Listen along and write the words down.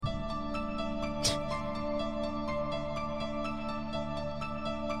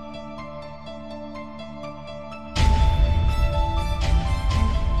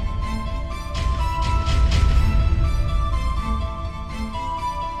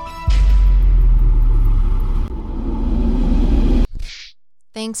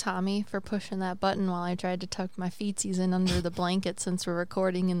Thanks, Hami, for pushing that button while I tried to tuck my feetsies in under the blanket since we're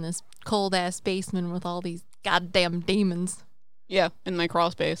recording in this cold-ass basement with all these goddamn demons. Yeah, in my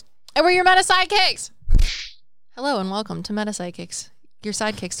crawl space. And we're your meta sidekicks! Hello and welcome to Meta Sidekicks, your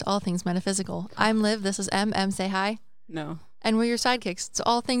sidekicks to all things metaphysical. I'm Liv, this is M. M, say hi. No. And we're your sidekicks to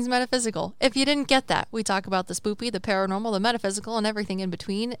all things metaphysical. If you didn't get that, we talk about the spoopy, the paranormal, the metaphysical, and everything in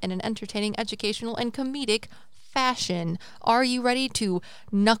between in an entertaining, educational, and comedic fashion. Are you ready to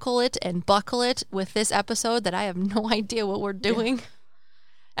knuckle it and buckle it with this episode that I have no idea what we're doing?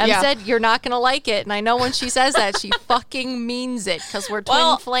 Em said you're not going to like it, and I know when she says that, she fucking means it, because we're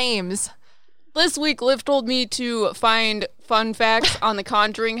twin flames. This week, Liv told me to find fun facts on the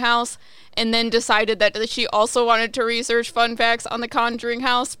Conjuring House, and then decided that she also wanted to research fun facts on the Conjuring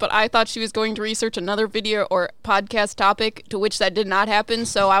House, but I thought she was going to research another video or podcast topic, to which that did not happen,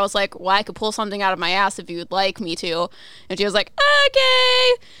 so I was like, well, I could pull something out of my ass if you would like me to, and she was like,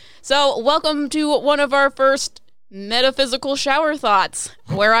 okay! So, welcome to one of our first metaphysical shower thoughts,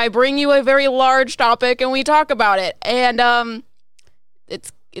 where I bring you a very large topic and we talk about it, and,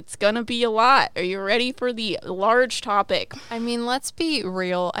 It's gonna be a lot. Are you ready for the large topic? I mean, let's be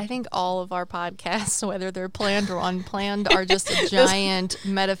real. I think all of our podcasts, whether they're planned or unplanned, are just a giant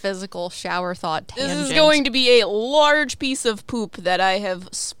metaphysical shower thought tangent. This is going to be a large piece of poop that I have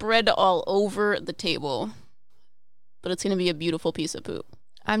spread all over the table. But it's going to be a beautiful piece of poop.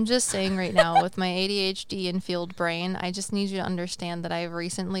 I'm just saying right now, with my ADHD and field brain, I just need you to understand that I have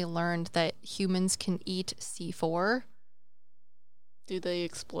recently learned that humans can eat C4. Do they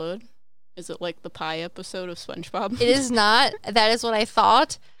explode? Is it like the pie episode of SpongeBob? It is not. That is what I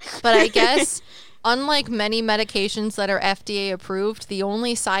thought. But I guess, unlike many medications that are FDA approved, the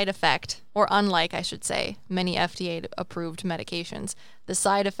only side effect, or unlike, I should say, many FDA approved medications, the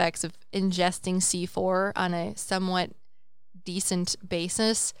side effects of ingesting C4 on a somewhat decent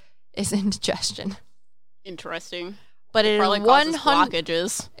basis is indigestion. Interesting. But it probably causes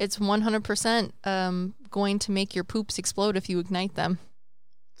blockages. It's 100% going to make your poops explode if you ignite them.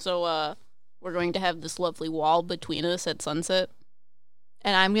 So, we're going to have this lovely wall between us at sunset.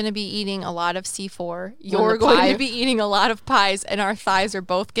 And I'm going to be eating a lot of C4. You're going to be eating a lot of pies, and our thighs are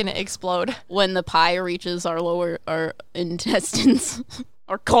both going to explode. When the pie reaches our intestines,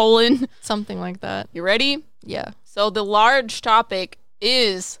 our colon. Something like that. You ready? Yeah. So the large topic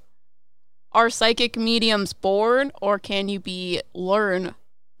is, are psychic mediums born, or can you learn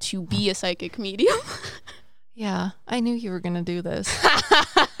to be a psychic medium? Yeah, I knew you were going to do this.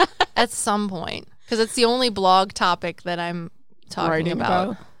 At some point. Because it's the only blog topic that I'm talking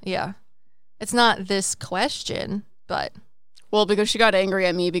about. Yeah. It's not this question, but... Well, because she got angry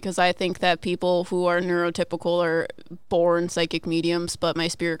at me because I think that people who are neurotypical are born psychic mediums, but my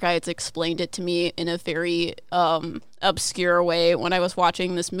spirit guides explained it to me in a very obscure way when I was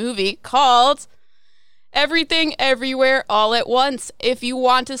watching this movie called Everything Everywhere All at Once. If you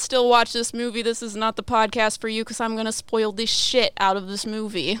want to still watch this movie, this is not the podcast for you because I'm going to spoil the shit out of this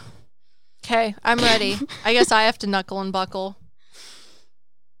movie. Okay, I'm ready. I guess I have to knuckle and buckle.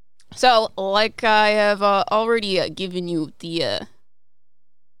 So, like I have already given you the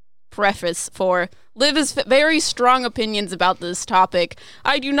preface for, Liv has very strong opinions about this topic.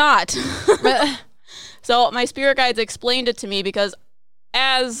 I do not. So, my spirit guides explained it to me because,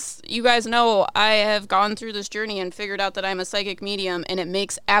 as you guys know, I have gone through this journey and figured out that I'm a psychic medium, and it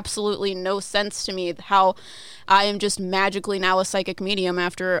makes absolutely no sense to me how I am just magically now a psychic medium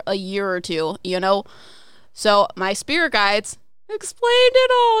after a year or two, you know? So, my spirit guides explained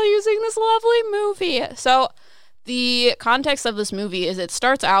it all using this lovely movie. So the context of this movie is it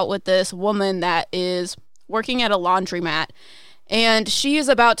starts out with this woman that is working at a laundromat, and she is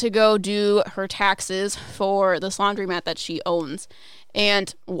about to go do her taxes for this laundromat that she owns.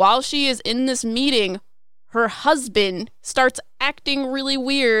 And while she is in this meeting, her husband starts acting really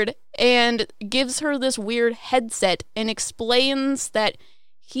weird and gives her this weird headset and explains that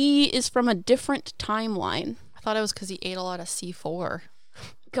he is from a different timeline. I thought it was because he ate a lot of C4.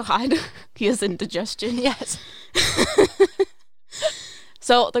 God, he has indigestion. Yes.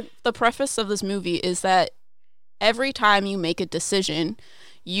 So the preface of this movie is that every time you make a decision,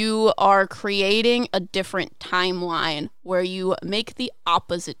 you are creating a different timeline where you make the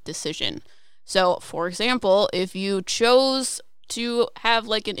opposite decision. So, for example, if you chose to have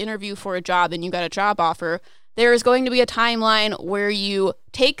like an interview for a job and you got a job offer, there is going to be a timeline where you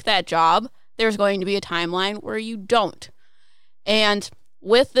take that job. There's going to be a timeline where you don't. And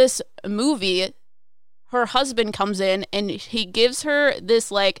with this movie, her husband comes in and he gives her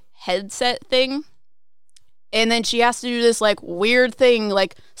this like headset thing. And then she has to do this like weird thing,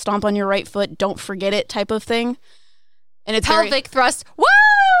 like stomp on your right foot, don't forget it type of thing. And it's pelvic thrust. Woo!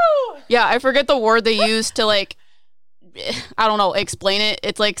 Yeah, I forget the word they use to, like, I don't know, explain it.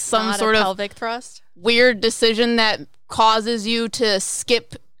 It's like some Not sort a of pelvic thrust. weird decision that causes you to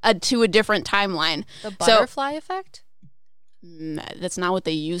skip to a different timeline. The butterfly effect? That's not what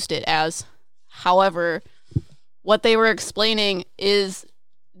they used it as. However, what they were explaining is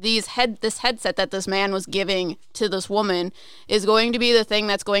this headset that this man was giving to this woman is going to be the thing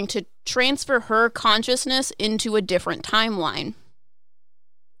that's going to transfer her consciousness into a different timeline.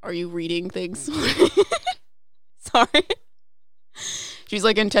 Are you reading things? Sorry. She's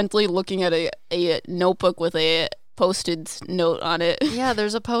like intently looking at a notebook with a posted note on it. Yeah,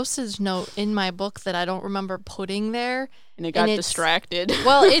 there's a postage note in my book that I don't remember putting there. And it got distracted.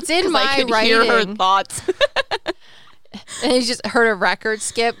 Well, it's in my I could writing. hear her thoughts. And you just heard a record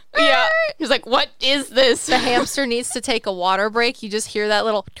skip. Yeah. He's like, what is this? The hamster needs to take a water break. You just hear that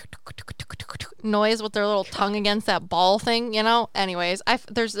little noise with their little tongue against that ball thing, you know? Anyways,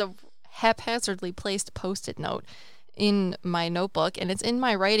 there's a haphazardly placed post-it note in my notebook, and it's in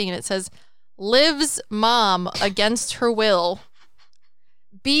my writing, and it says, Liv's mom against her will.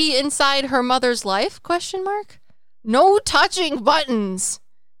 Be inside her mother's life? ? No touching buttons.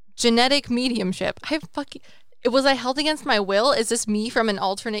 Genetic mediumship. Was I held against my will? Is this me from an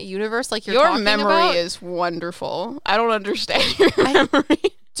alternate universe like you're talking about? Your memory is wonderful. I don't understand your memory.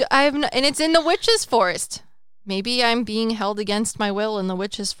 And it's in the witch's forest. Maybe I'm being held against my will in the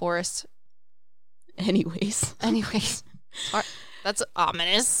witch's forest. Anyways. That's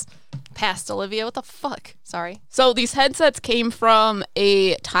ominous. Past Olivia, what the fuck? Sorry. So these headsets came from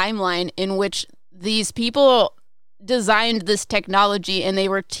a timeline in which these people designed this technology and they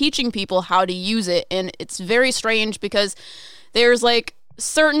were teaching people how to use it. And it's very strange because there's like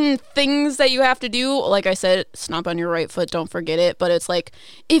certain things that you have to do. Like I said, stomp on your right foot, don't forget it. But it's like,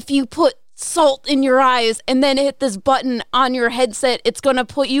 if you put salt in your eyes and then hit this button on your headset, it's going to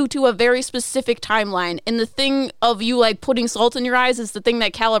put you to a very specific timeline. And the thing of you like putting salt in your eyes is the thing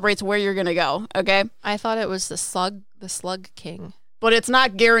that calibrates where you're going to go. Okay. I thought it was the slug king. But it's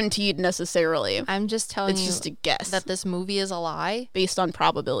not guaranteed necessarily. I'm just telling you. It's just a guess. That this movie is a lie. Based on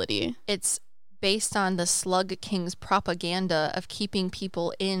probability. It's based on the Slug King's propaganda of keeping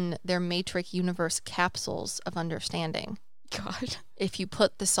people in their Matrix universe capsules of understanding. God. If you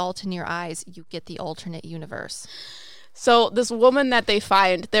put the salt in your eyes, you get the alternate universe. So this woman that they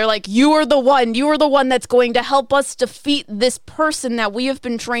find, they're like, you are the one that's going to help us defeat this person that we have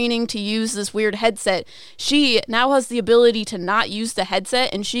been training to use this weird headset. She now has the ability to not use the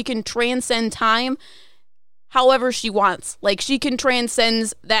headset, and she can transcend time however she wants. Like, she can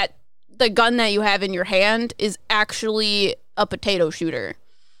transcend that the gun that you have in your hand is actually a potato shooter.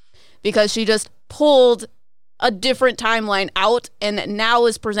 Because she just pulled a different timeline out and now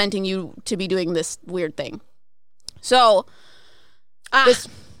is presenting you to be doing this weird thing. So,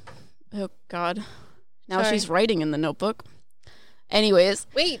 oh God. Now She's writing in the notebook. Anyways.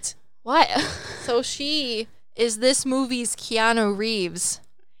 Wait. What? So she is this movie's Keanu Reeves.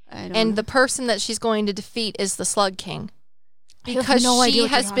 And know. The person that she's going to defeat is the Slug King. Because she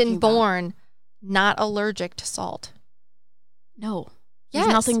has been born not allergic to salt. No. Yes. It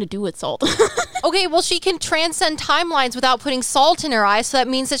has nothing to do with salt. Okay, well, she can transcend timelines without putting salt in her eyes, so that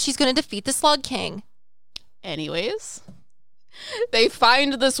means that she's going to defeat the Slug King. Anyways, they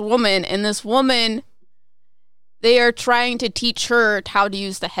find this woman, and this woman, they are trying to teach her how to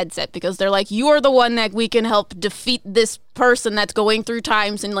use the headset because they're like, you are the one that we can help defeat this person that's going through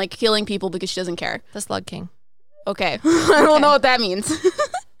times and like killing people because she doesn't care. The Slug King. Okay. I don't know what that means.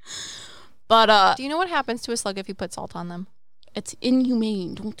 But do you know what happens to a slug if you put salt on them? It's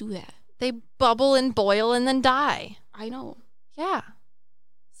inhumane. Don't do that. They bubble and boil and then die. I know. Yeah.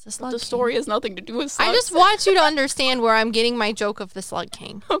 The story has nothing to do with slugs. I just want you to understand where I'm getting my joke of the Slug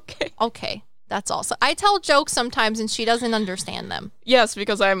King. Okay. That's all. So I tell jokes sometimes and she doesn't understand them. Yes,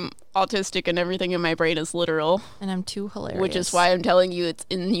 because I'm autistic and everything in my brain is literal. And I'm too hilarious. Which is why I'm telling you it's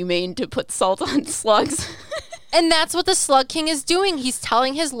inhumane to put salt on slugs. And that's what the Slug King is doing. He's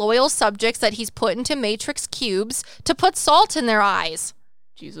telling his loyal subjects that he's put into Matrix cubes to put salt in their eyes.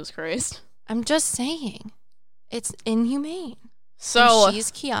 Jesus Christ. I'm just saying. It's inhumane. So and she's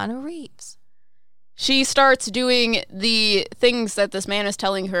Keanu Reeves. She starts doing the things that this man is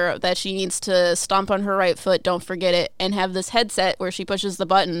telling her that she needs to stomp on her right foot, don't forget it, and have this headset where she pushes the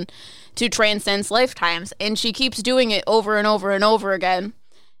button to transcend lifetimes. And she keeps doing it over and over and over again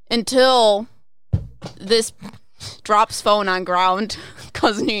until this drops phone on ground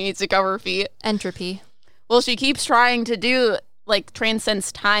because he needs to cover her feet. Entropy. Well, she keeps trying to do, like,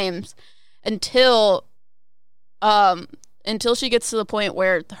 transcends times until until she gets to the point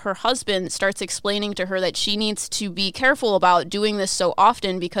where her husband starts explaining to her that she needs to be careful about doing this so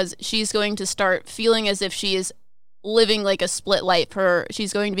often because she's going to start feeling as if she is living like a split life.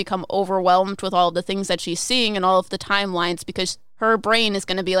 She's going to become overwhelmed with all the things that she's seeing and all of the timelines because her brain is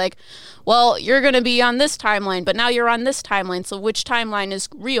going to be like, well, you're going to be on this timeline, but now you're on this timeline. So which timeline is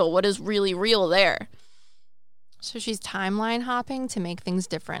real? What is really real there? So she's timeline hopping to make things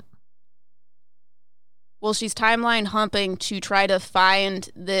different. Well, she's timeline humping to try to find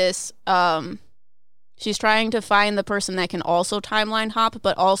this, she's trying to find the person that can also timeline hop,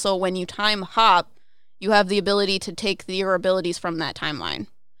 but also when you time hop, you have the ability to take your abilities from that timeline.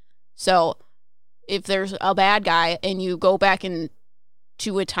 So if there's a bad guy and you go back into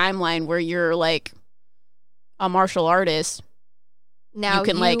a timeline where you're like a martial artist, now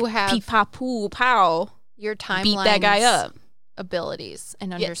you can have pee pa poo pow your timeline beat that guy up. Abilities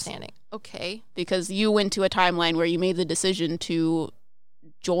and understanding. Yes. Okay. Because you went to a timeline where you made the decision to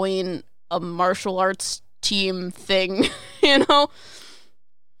join a martial arts team thing,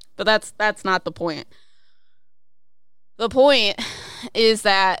 But that's not the point. The point is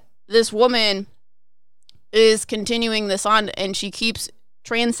that this woman is continuing this on and she keeps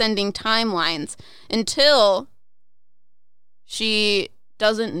transcending timelines until she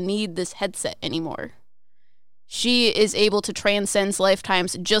doesn't need this headset anymore. She is able to transcend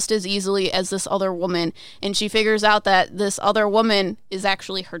lifetimes just as easily as this other woman, and she figures out that this other woman is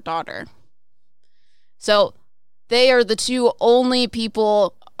actually her daughter. So they are the two only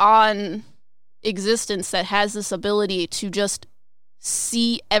people on existence that has this ability to just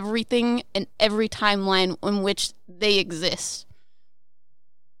see everything in every timeline in which they exist.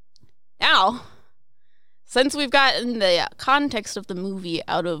 Now, since we've gotten the context of the movie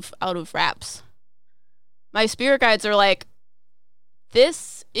out of wraps, my spirit guides are like,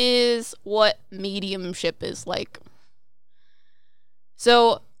 this is what mediumship is like.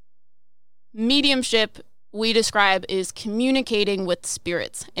 So, mediumship, we describe, is communicating with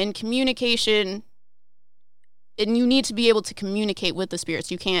spirits. And communication, and you need to be able to communicate with the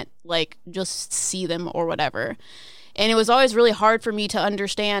spirits. You can't, just see them or whatever. And it was always really hard for me to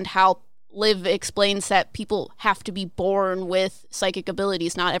understand how Liv explains that people have to be born with psychic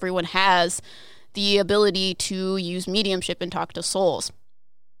abilities. Not everyone has the ability to use mediumship and talk to souls.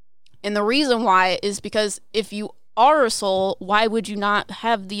 And the reason why is because if you are a soul, why would you not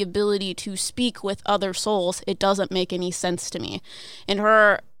have the ability to speak with other souls? It doesn't make any sense to me. And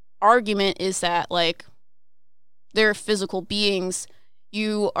her argument is that, they're physical beings.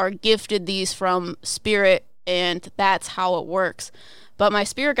 You are gifted these from spirit, and that's how it works. But my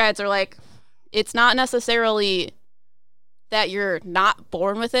spirit guides are like, it's not necessarily that you're not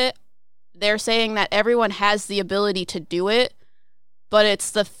born with it. They're saying that everyone has the ability to do it, but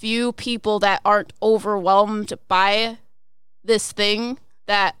it's the few people that aren't overwhelmed by this thing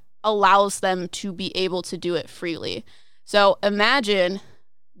that allows them to be able to do it freely. So imagine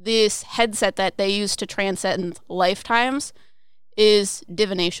this headset that they use to transcend lifetimes is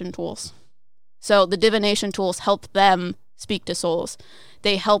divination tools. So the divination tools help them speak to souls.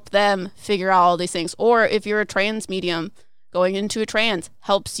 They help them figure out all these things. Or if you're a trance medium, going into a trance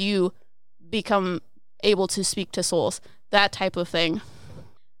helps you become able to speak to souls, that type of thing.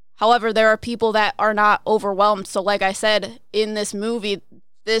 However, there are people that are not overwhelmed. So like I said, in this movie,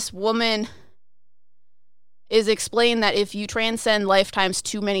 this woman is explained that if you transcend lifetimes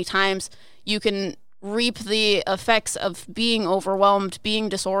too many times, you can reap the effects of being overwhelmed, being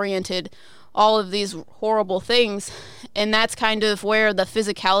disoriented, all of these horrible things. And that's kind of where the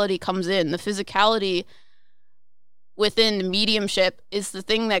physicality comes in. The physicality within mediumship is the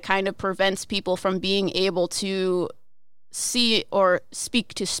thing that kind of prevents people from being able to see or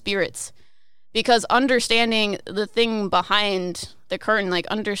speak to spirits. Because understanding the thing behind the curtain,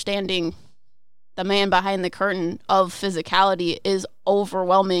 understanding the man behind the curtain of physicality, is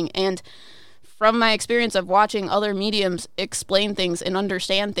overwhelming. And from my experience of watching other mediums explain things and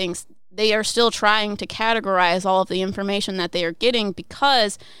understand things, they are still trying to categorize all of the information that they are getting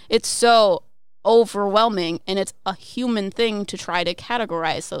because it's so overwhelming, and it's a human thing to try to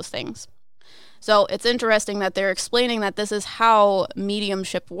categorize those things. So it's interesting that they're explaining that this is how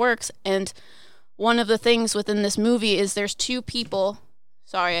mediumship works. And one of the things within this movie is there's two people.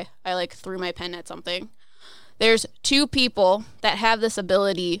 Sorry, I threw my pen at something. There's two people that have this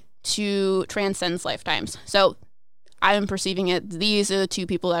ability to transcend lifetimes. So I am perceiving it, these are the two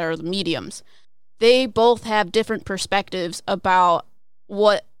people that are the mediums. They both have different perspectives about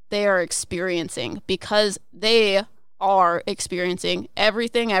what they are experiencing because they are experiencing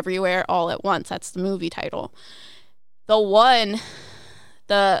everything everywhere all at once. That's the movie title.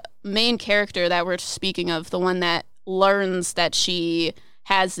 The main character that we're speaking of, the one that learns that she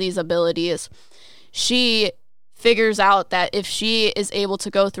has these abilities, she figures out that if she is able to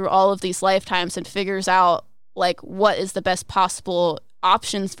go through all of these lifetimes and figures out like what is the best possible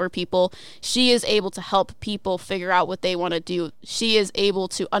options for people, she is able to help people figure out what they want to do. She is able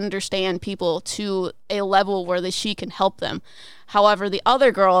to understand people to a level where she can help them. However, the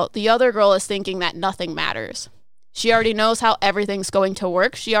other girl is thinking that nothing matters. She already knows how everything's going to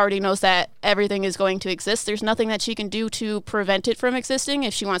work. She already knows that everything is going to exist. There's nothing that she can do to prevent it from existing.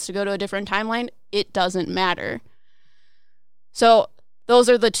 If she wants to go to a different timeline, it doesn't matter. So those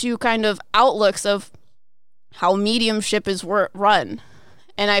are the two kind of outlooks of how mediumship is run.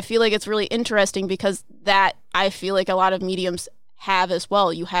 And I feel like it's really interesting because that I feel like a lot of mediums have as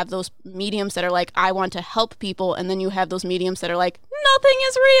well. You have those mediums that are like, I want to help people. And then you have those mediums that are like, nothing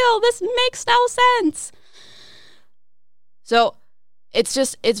is real. This makes no sense. So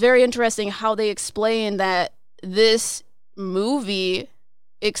it's very interesting how they explain that this movie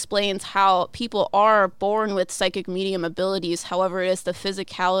explains how people are born with psychic medium abilities. However, it is the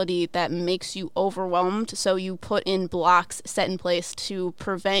physicality that makes you overwhelmed. So you put in blocks set in place to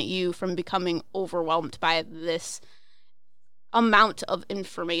prevent you from becoming overwhelmed by this amount of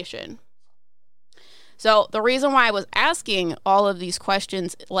information. So the reason why I was asking all of these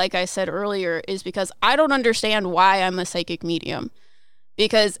questions, like I said earlier, is because I don't understand why I'm a psychic medium.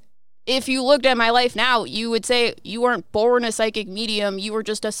 Because if you looked at my life now, you would say you weren't born a psychic medium. You were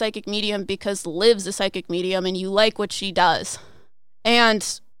just a psychic medium because Liv's a psychic medium and you like what she does.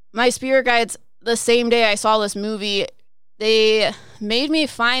 And my spirit guides, the same day I saw this movie, they made me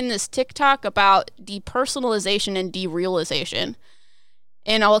find this TikTok about depersonalization and derealization.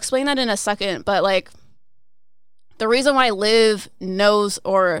 And I'll explain that in a second. But like, the reason why Liv knows,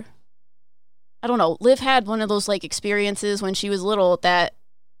 or I don't know, Liv had one of those like experiences when she was little that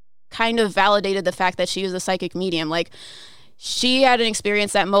kind of validated the fact that she was a psychic medium. Like, she had an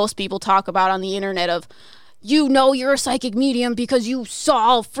experience that most people talk about on the internet of, you know, you're a psychic medium because you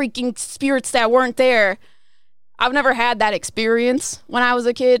saw freaking spirits that weren't there. I've never had that experience when I was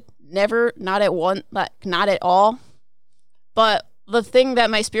a kid. Never, not at all. But the thing that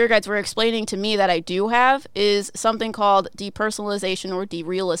my spirit guides were explaining to me that I do have is something called depersonalization or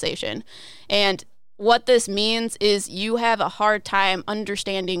derealization. And what this means is you have a hard time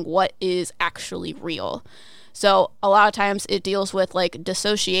understanding what is actually real. So a lot of times it deals with like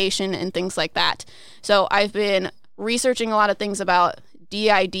dissociation and things like that. So I've been researching a lot of things about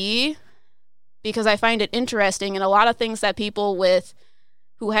DID because I find it interesting, and a lot of things that people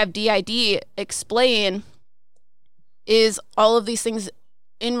who have DID explain is all of these things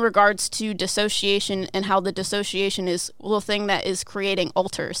in regards to dissociation and how the dissociation is the thing that is creating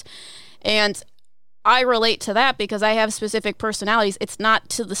alters. And I relate to that because I have specific personalities. It's not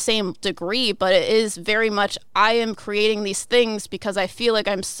to the same degree, but it is very much, I am creating these things because I feel like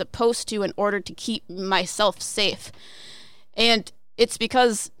I'm supposed to in order to keep myself safe. And it's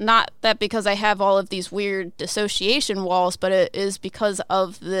not because I have all of these weird dissociation walls, but it is because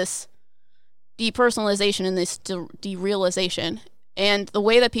of this depersonalization and this derealization. And the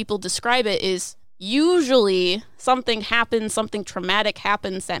way that people describe it is, usually something traumatic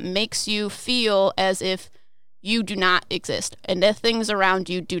happens that makes you feel as if you do not exist and the things around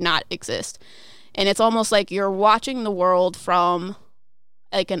you do not exist. And it's almost like you're watching the world from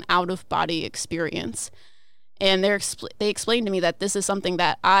like an out-of-body experience. And they explained to me that this is something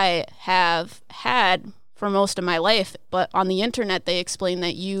that I have had for most of my life, but on the internet they explain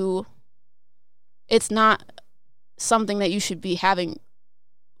that it's not something that you should be having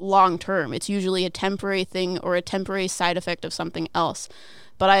long term. It's usually a temporary thing or a temporary side effect of something else.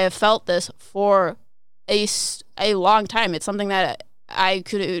 But I have felt this for a long time. It's something that I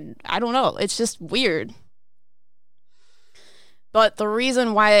don't know. It's just weird. But the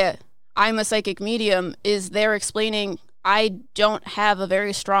reason why I'm a psychic medium is they're explaining I don't have a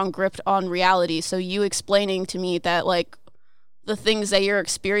very strong grip on reality. So you explaining to me that like the things that you're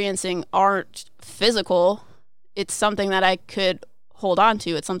experiencing aren't physical. It's something that I could hold on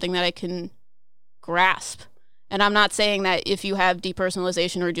to. It's something that I can grasp. And I'm not saying that if you have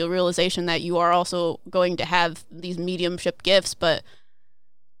depersonalization or derealization that you are also going to have these mediumship gifts, but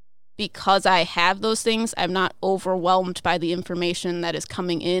because I have those things, I'm not overwhelmed by the information that is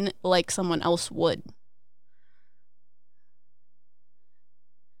coming in like someone else would.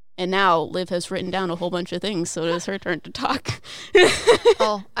 And now Liv has written down a whole bunch of things, so it is her turn to talk.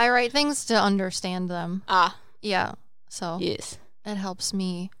 Oh, I write things to understand them. Yeah. So yes. It helps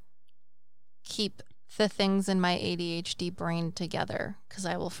me keep the things in my ADHD brain together because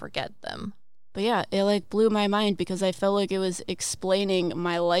I will forget them. But yeah, it like blew my mind because I felt like it was explaining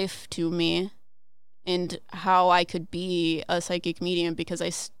my life to me and how I could be a psychic medium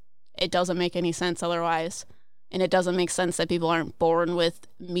because it doesn't make any sense otherwise. And it doesn't make sense that people aren't born with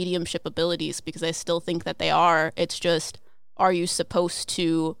mediumship abilities because I still think that they are. It's just, are you supposed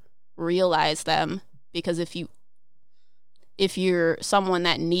to realize them? Because if you're someone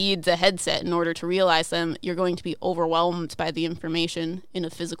that needs a headset in order to realize them, you're going to be overwhelmed by the information in a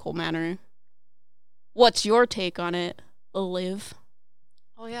physical manner. What's your take on it, Liv?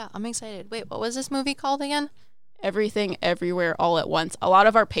 Oh, yeah, I'm excited. Wait, what was this movie called again? Everything, Everywhere, All at Once. A lot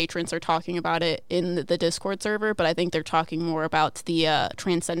of our patrons are talking about it in the Discord server, but I think they're talking more about the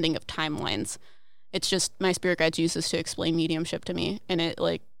transcending of timelines. It's just my spirit guides use this to explain mediumship to me, and it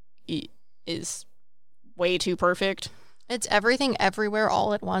is way too perfect. It's Everything, Everywhere,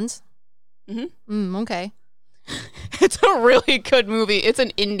 All at Once? Mm-hmm. Okay. It's a really good movie. It's an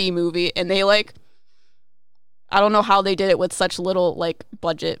indie movie, and they, I don't know how they did it with such little,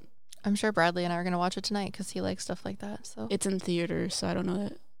 budget. I'm sure Bradley and I are going to watch it tonight because he likes stuff like that. So it's in theaters, so I don't know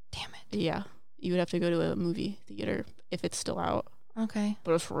that. Damn it. Yeah. You would have to go to a movie theater if it's still out. Okay.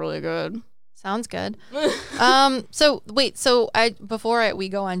 But it's really good. Sounds good. Before we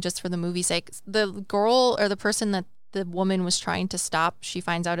go on, just for the movie's sake, the girl or the person that the woman was trying to stop, she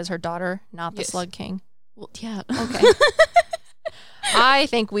finds out is her daughter, not the Slug King. Well, yeah. Okay. I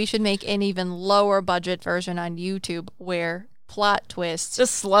think we should make an even lower budget version on YouTube where plot twist. The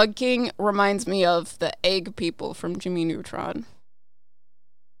Slug King reminds me of the egg people from Jimmy Neutron.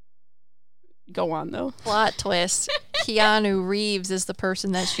 Go on, though. Plot twist. Keanu Reeves is the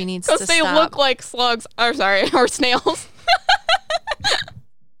person that she needs to stop. Because they look like slugs. Or snails.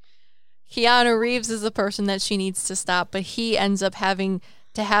 Keanu Reeves is the person that she needs to stop, but he ends up having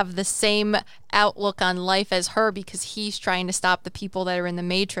to have the same outlook on life as her because he's trying to stop the people that are in the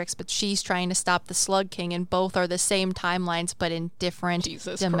Matrix, but she's trying to stop the Slug King, and both are the same timelines, but in different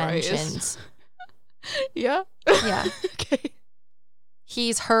dimensions. Yeah? Yeah. Okay.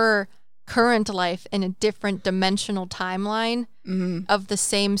 He's her current life in a different dimensional timeline of the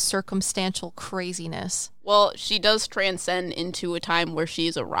same circumstantial craziness. Well, she does transcend into a time where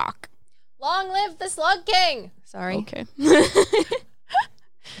she's a rock. Long live the Slug King! Sorry. Okay.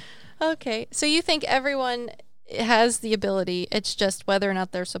 Okay, so you think everyone has the ability, it's just whether or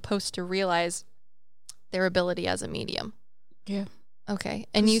not they're supposed to realize their ability as a medium. Yeah. Okay,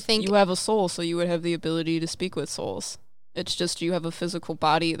 and you think... You have a soul, so you would have the ability to speak with souls. It's just you have a physical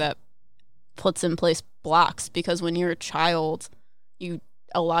body that puts in place blocks, because when you're a child,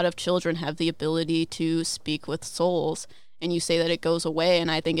 a lot of children have the ability to speak with souls, and you say that it goes away,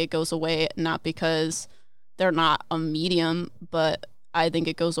 and I think it goes away not because they're not a medium, but I think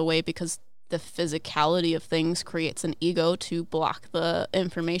it goes away because the physicality of things creates an ego to block the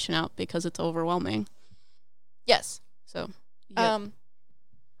information out because it's overwhelming. Yes. So, yeah.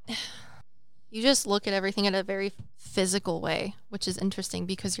 You just look at everything in a very physical way, which is interesting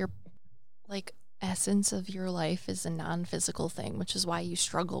because your essence of your life is a non-physical thing, which is why you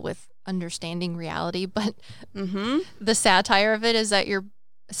struggle with understanding reality. But the satire of it is that you're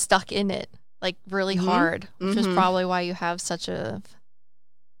stuck in it, really hard, which is probably why you have such the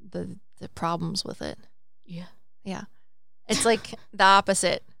problems with it. Yeah. Yeah. It's like the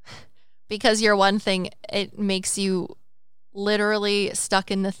opposite. Because you're one thing, it makes you literally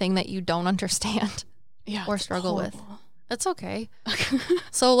stuck in the thing that you don't understand or struggle with. That's okay.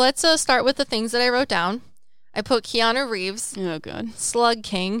 So let's start with the things that I wrote down. I put Keanu Reeves. Oh, God. Slug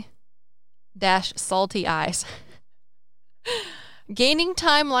King - salty eyes. Gaining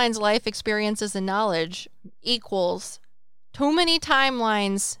timelines, life experiences, and knowledge equals too many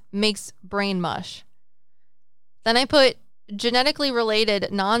timelines makes brain mush. Then I put genetically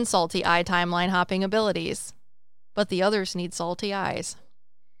related non-salty eye timeline hopping abilities, but the others need salty eyes.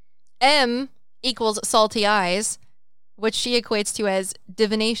 M equals salty eyes, which she equates to as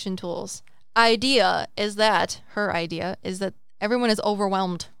divination tools. Her idea is that everyone is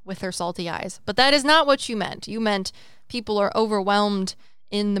overwhelmed with her salty eyes. But that is not what you meant. You meant people are overwhelmed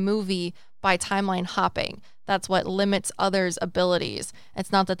in the movie by timeline hopping. That's what limits others' abilities.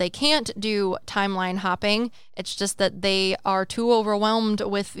 It's not that they can't do timeline hopping. It's just that they are too overwhelmed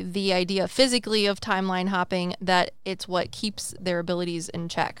with the idea physically of timeline hopping that it's what keeps their abilities in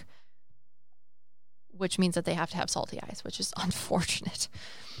check, which means that they have to have salty eyes, which is unfortunate.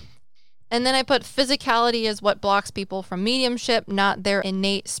 And then I put physicality is what blocks people from mediumship, not their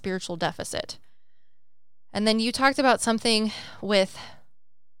innate spiritual deficit. And then you talked about something with...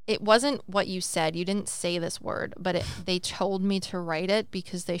 It wasn't what you said. You didn't say this word, but they told me to write it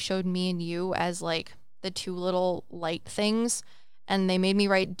because they showed me and you as the two little light things, and they made me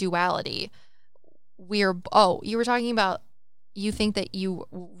write duality. You were talking about you think that you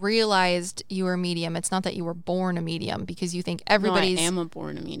realized you were a medium. It's not that you were born a medium, because you think everybody's... No, I am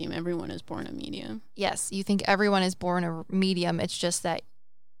born a medium. Everyone is born a medium. Yes, you think everyone is born a medium. It's just that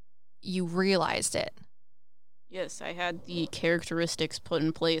you realized it. Yes, I had the characteristics put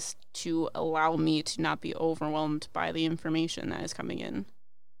in place to allow me to not be overwhelmed by the information that is coming in.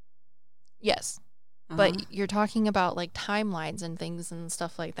 Yes, but you're talking about like timelines and things and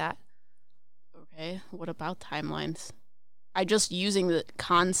stuff like that. Okay, what about timelines? I just using the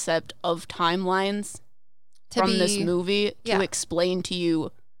concept of timelines from this movie to explain to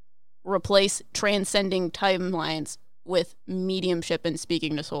you, replace transcending timelines with mediumship and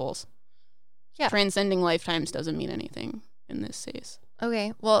speaking to souls. Yeah. Transcending lifetimes doesn't mean anything in this case.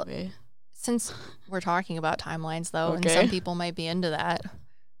 Okay, well, since we're talking about timelines, though, and some people might be into that,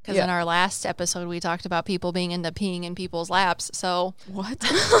 because in our last episode, we talked about people being into peeing in people's laps, so... What?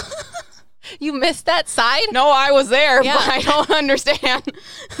 You missed that side? No, I was there, but I don't understand.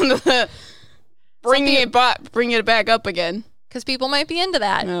 Bring it back up again. Because people might be into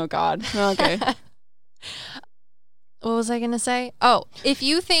that. Oh, God. Okay. What was I going to say? Oh, do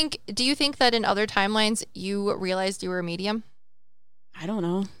you think that in other timelines you realized you were a medium? I don't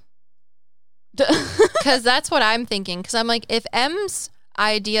know. Because that's what I'm thinking. Because I'm like, if M's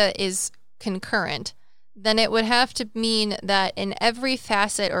idea is concurrent, then it would have to mean that in every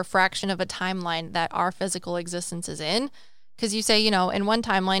facet or fraction of a timeline that our physical existence is in, because you say, you know, in one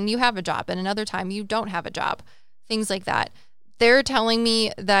timeline you have a job, and another time you don't have a job, things like that. They're telling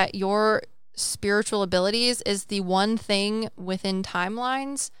me that your spiritual abilities is the one thing within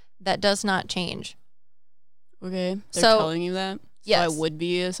timelines that does not change. Okay, they're telling you that? Yes. So I would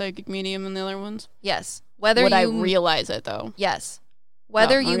be a psychic medium in the other ones? Yes. Would I realize it, though? Yes.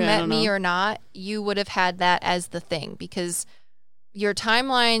 Whether you met me or not, you would have had that as the thing, because your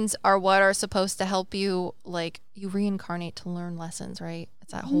timelines are what are supposed to help you, like, you reincarnate to learn lessons, right?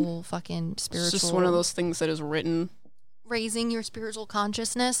 It's that whole fucking spiritual... It's just one of those things that is written. Raising your spiritual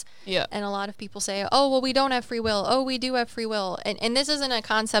consciousness. Yeah. And a lot of people say, oh, well, we don't have free will. Oh, we do have free will. And this isn't a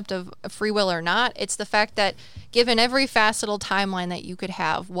concept of free will or not. It's the fact that given every facetal timeline that you could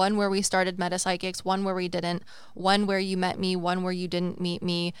have, one where we started metapsychics, one where we didn't, one where you met me, one where you didn't meet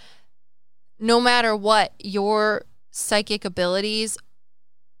me, no matter what, your psychic abilities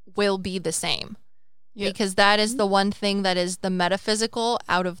will be the same. Yep. Because that is the one thing that is the metaphysical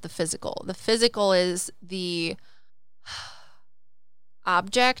out of the physical. The physical is the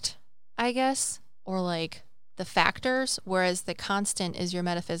object, I guess, or like the factors, whereas the constant is your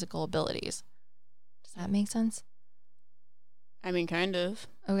metaphysical abilities. Does that make sense? I mean, kind of.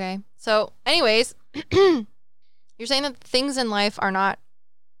 Okay. So, anyways, you're saying that things in life are not,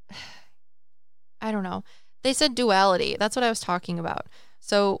 I don't know. They said duality. That's what I was talking about.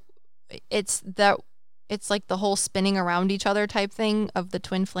 So, it's like the whole spinning around each other type thing of the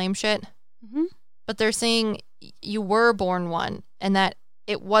twin flame shit. Mm-hmm. But they're saying you were born one and that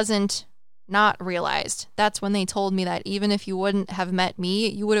it wasn't not realized. That's when they told me that even if you wouldn't have met me,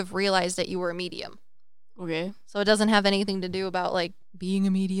 you would have realized that you were a medium. Okay. So it doesn't have anything to do about like being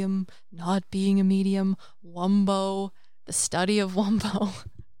a medium, not being a medium, wumbo, the study of wumbo.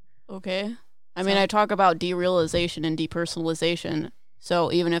 Okay. I mean, I talk about derealization and depersonalization.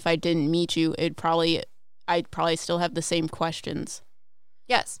 So even if I didn't meet you, I'd probably still have the same questions.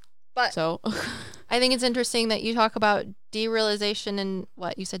 Yes. But so I think it's interesting that you talk about derealization and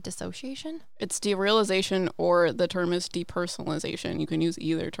what you said, dissociation? It's derealization, or the term is depersonalization. You can use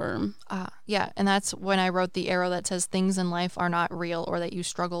either term. Yeah. And that's when I wrote the arrow that says things in life are not real, or that you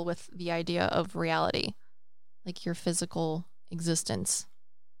struggle with the idea of reality, like your physical existence,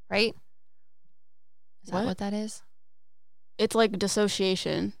 right? Is that what that is? It's like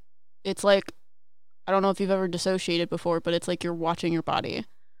dissociation. It's like, I don't know if you've ever dissociated before, but it's like you're watching your body.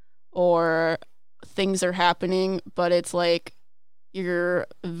 Or things are happening, but it's like your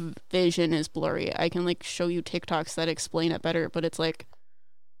vision is blurry. I can like show you TikToks that explain it better, but it's like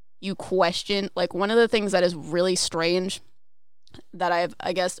you question, like one of the things that is really strange that I've,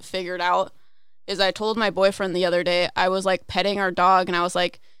 I guess, figured out is I told my boyfriend the other day, I was like petting our dog and I was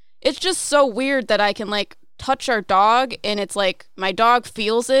like, it's just so weird that I can like touch our dog and it's like my dog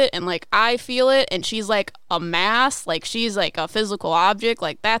feels it and like I feel it and she's like a mass, like she's like a physical object,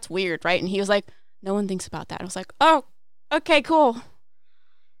 like that's weird, right? And he was like, no one thinks about that. I was like, oh, okay, cool.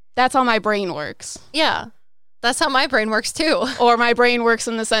 That's how my brain works. Yeah, that's how my brain works too. Or my brain works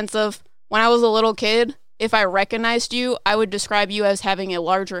in the sense of when I was a little kid, if I recognized you, I would describe you as having a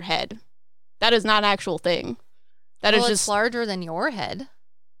larger head. That is not an actual thing. That is just larger than your head.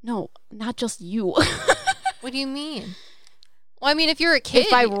 No, not just you. What do you mean? Well, I mean, if you're a kid.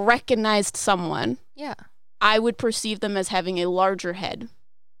 If I recognized someone. Yeah. I would perceive them as having a larger head.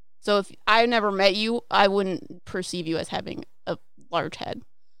 So if I never met you, I wouldn't perceive you as having a large head.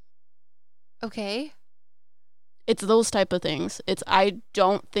 Okay. It's those type of things. I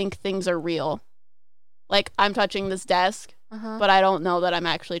don't think things are real. Like, I'm touching this desk, but I don't know that I'm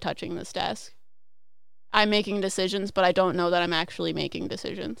actually touching this desk. I'm making decisions, but I don't know that I'm actually making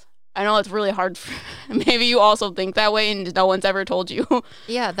decisions. I know it's really hard. Maybe you also think that way and no one's ever told you.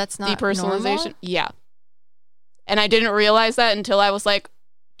 Yeah, that's not depersonalization. Normal? Yeah. And I didn't realize that until I was like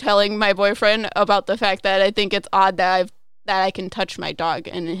telling my boyfriend about the fact that I think it's odd that I can touch my dog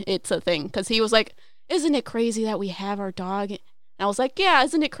and it's a thing. Because he was like, isn't it crazy that we have our dog? And I was like, yeah,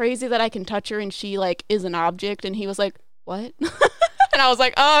 isn't it crazy that I can touch her and she like is an object? And he was like, what? And I was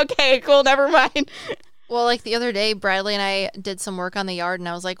like, oh, okay, cool, never mind. Well, like the other day, Bradley and I did some work on the yard, and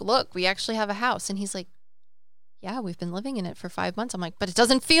I was like, look, we actually have a house. And he's like, yeah, we've been living in it for 5 months. I'm like, but it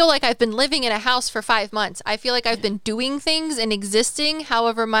doesn't feel like I've been living in a house for 5 months. I feel like I've been doing things and existing.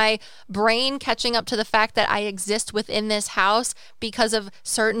 However, my brain catching up to the fact that I exist within this house because of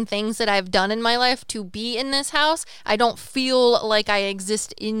certain things that I've done in my life to be in this house, I don't feel like I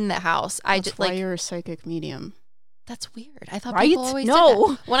exist in the house. That's why you're a psychic medium. That's weird. I thought right? people always did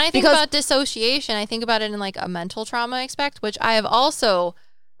that. When I think about dissociation, I think about it in like a mental trauma aspect, which I have also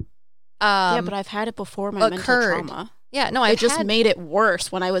yeah, but I've had it before my mental trauma. Yeah, no, it just made it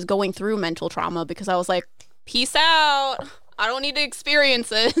worse when I was going through mental trauma because I was like, peace out. I don't need to experience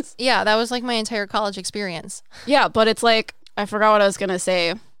this. Yeah, that was like my entire college experience. Yeah, but it's like, I forgot what I was going to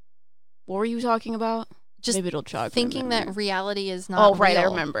say. What were you talking about? Just maybe it'll jog. Thinking that reality is not right, real.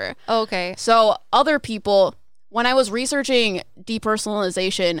 I remember. Oh, okay. So other people, when I was researching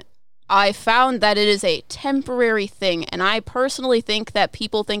depersonalization, I found that it is a temporary thing. And I personally think that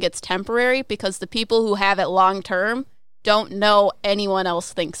people think it's temporary because the people who have it long term don't know anyone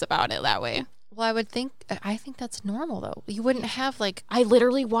else thinks about it that way. Well, I think that's normal though. You wouldn't have like... I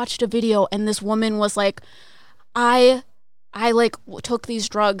literally watched a video and this woman was like, I like took these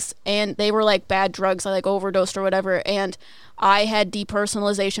drugs and they were like bad drugs. I like overdosed or whatever. And I had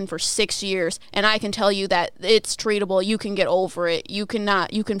depersonalization for 6 years. And I can tell you that it's treatable. You can get over it. You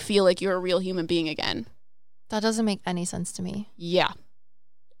can feel like you're a real human being again. That doesn't make any sense to me. Yeah,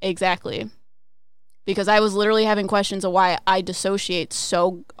 exactly. Because I was literally having questions of why I dissociate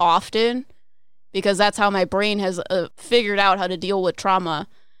so often. Because that's how my brain has figured out how to deal with trauma.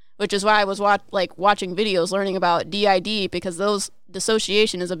 Which is why I was watching videos learning about DID, because those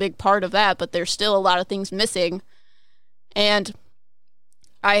dissociation is a big part of that, but there's still a lot of things missing. And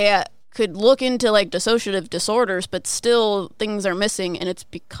I could look into like dissociative disorders, but still things are missing, and it's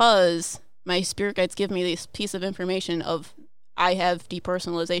because my spirit guides give me this piece of information of I have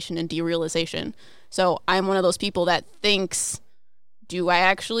depersonalization and derealization. So I'm one of those people that thinks, do I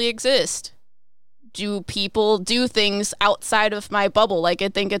actually exist? Do people do things outside of my bubble? Like, I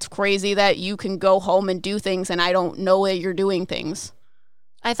think it's crazy that you can go home and do things and I don't know that you're doing things.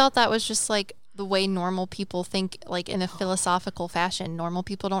 I thought that was just like the way normal people think, like in a philosophical fashion. Normal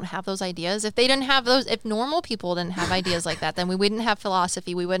people don't have those ideas. If normal people didn't have ideas like that, then we wouldn't have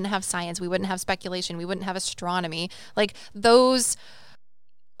philosophy, we wouldn't have science, we wouldn't have speculation, we wouldn't have astronomy. Like those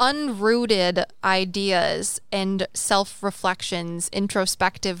unrooted ideas and self-reflections,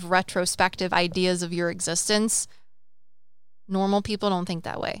 introspective, retrospective ideas of your existence, normal people don't think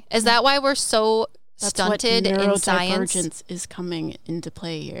that way. Is that why we're so stunted in science? Neurodivergence is coming into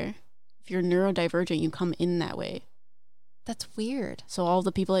play here. If you're neurodivergent, you come in that way. That's weird. So all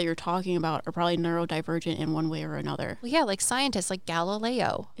the people that you're talking about are probably neurodivergent in one way or another. Well, yeah, like scientists like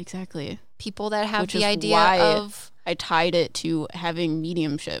Galileo. Exactly. People that have Which the is idea why of... I tied it to having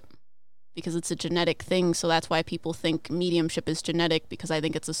mediumship. Because it's a genetic thing, so that's why people think mediumship is genetic, because I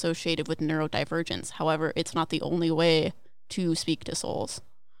think it's associated with neurodivergence. However, it's not the only way to speak to souls.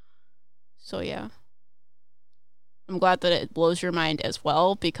 So yeah. I'm glad that it blows your mind as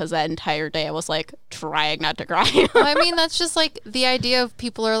well, because that entire day I was like trying not to cry. Well, I mean, that's just like the idea of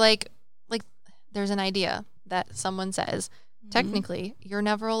people are like there's an idea that someone says, technically, you're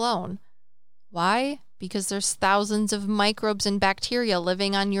never alone. Why? Because there's thousands of microbes and bacteria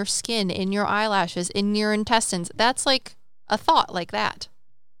living on your skin, in your eyelashes, in your intestines. That's like a thought like that.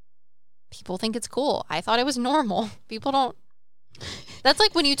 People think it's cool. I thought it was normal. People don't. That's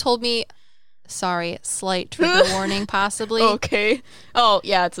like when you told me, sorry, slight trigger warning possibly. Okay. Oh,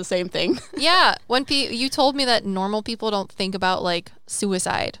 yeah, it's the same thing. Yeah. When you told me that normal people don't think about like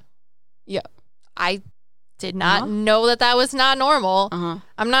suicide. Yeah. I did not know that was not normal.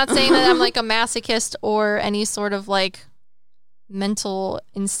 I'm not saying that I'm like a masochist or any sort of like mental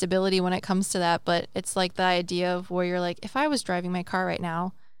instability when it comes to that, but it's like the idea of where you're like, if I was driving my car right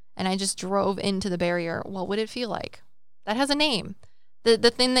now and I just drove into the barrier, what would it feel like? That has a name. The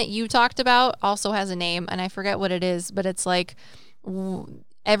thing that you talked about also has a name, and I forget what it is, but it's like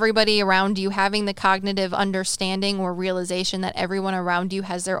everybody around you having the cognitive understanding or realization that everyone around you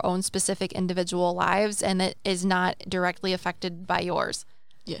has their own specific individual lives and that is not directly affected by yours.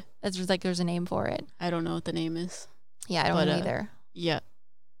 Yeah. It's just like there's a name for it. I don't know what the name is. Yeah, I don't know either. Yeah.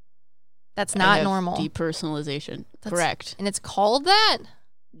 That's not normal. Depersonalization. Correct. And it's called that?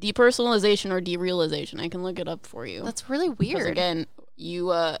 Depersonalization or derealization. I can look it up for you. That's really weird. Again,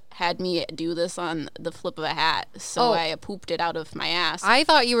 you had me do this on the flip of a hat, so I pooped it out of my ass. I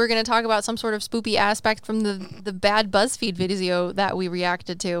thought you were going to talk about some sort of spoopy aspect from the bad BuzzFeed video that we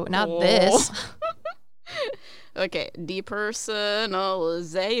reacted to. Not this. Okay,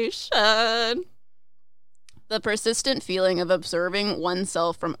 depersonalization. The persistent feeling of observing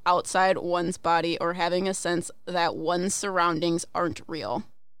oneself from outside one's body or having a sense that one's surroundings aren't real.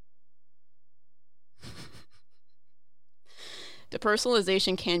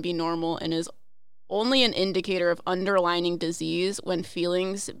 Depersonalization can be normal and is only an indicator of underlying disease when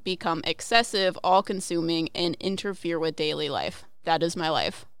feelings become excessive, all-consuming, and interfere with daily life. That is my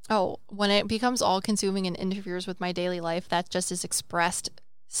life. Oh, when it becomes all-consuming and interferes with my daily life, that just is expressed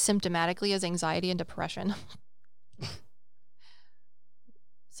symptomatically as anxiety and depression.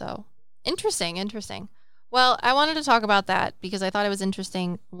 So, interesting. Well, I wanted to talk about that because I thought it was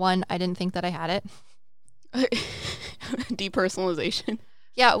interesting. One, I didn't think that I had it. Depersonalization.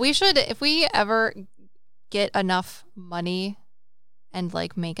 Yeah, we should, if we ever get enough money and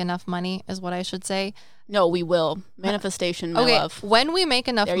like make enough money is what I should say. No, we will. Manifestation, my love. When we make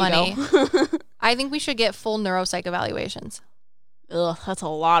enough money, I think we should get full neuropsych evaluations. Ugh, that's a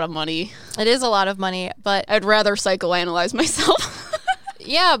lot of money. It is a lot of money, but I'd rather psychoanalyze myself.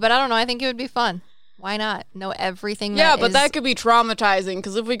 Yeah, but I don't know. I think it would be fun. Why not? Know everything but that could be traumatizing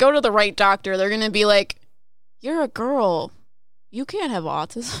because if we go to the right doctor, they're going to be like, you're a girl. You can't have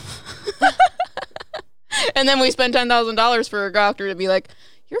autism. And then we spend $10,000 for a doctor to be like,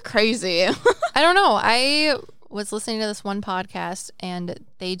 you're crazy. I don't know. I was listening to this one podcast and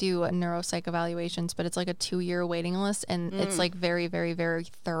they do neuropsych evaluations, but it's like a 2-year waiting list and it's like very, very, very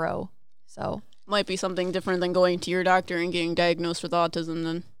thorough. So might be something different than going to your doctor and getting diagnosed with autism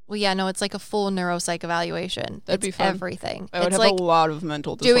then. Well, yeah, no, it's like a full neuropsych evaluation. That'd be fun. Everything. I would have like a lot of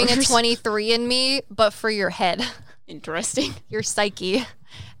mental disorders. Doing a 23andMe, but for your head. Interesting. Your psyche.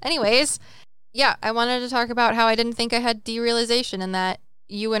 Anyways, yeah, I wanted to talk about how I didn't think I had derealization and that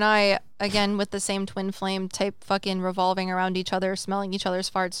you and I, again, with the same twin flame type fucking revolving around each other, smelling each other's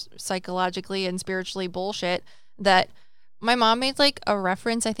farts psychologically and spiritually bullshit, that my mom made like a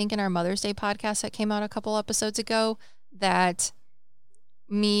reference, I think in our Mother's Day podcast that came out a couple episodes ago, that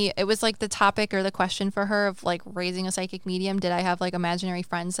it was like the topic or the question for her of like raising a psychic medium. Did I have like imaginary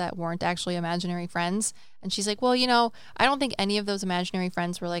friends that weren't actually imaginary friends? And she's like, well, I don't think any of those imaginary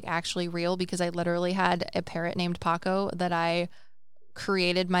friends were like actually real because I literally had a parrot named Paco that I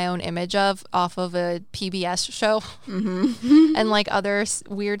created my own image of off of a PBS show and like other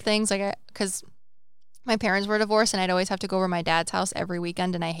weird things like because my parents were divorced and I'd always have to go over to my dad's house every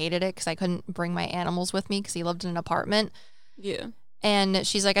weekend and I hated it because I couldn't bring my animals with me because he lived in an apartment. Yeah. And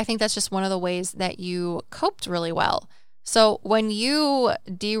she's like, I think that's just one of the ways that you coped really well. So when you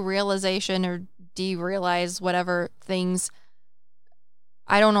derealization or derealize whatever things,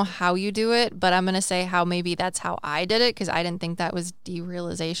 I don't know how you do it, but I'm going to say how maybe that's how I did it because I didn't think that was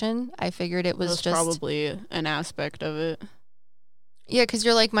derealization. I figured it was just probably an aspect of it. Yeah, because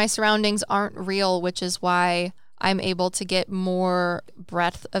you're like, my surroundings aren't real, which is why I'm able to get more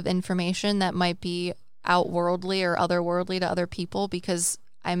breadth of information that might be outworldly or otherworldly to other people because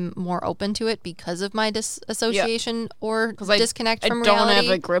I'm more open to it because of my disassociation or disconnect from reality. I don't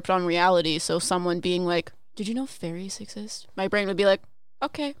have a grip on reality, so someone being like, did you know fairies exist? My brain would be like,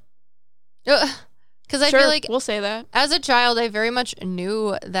 okay. Because I feel like we'll say that. As a child, I very much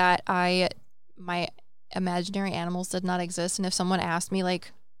knew that my imaginary animals did not exist. And if someone asked me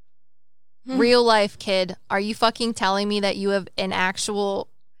like, real life kid, are you fucking telling me that you have an actual,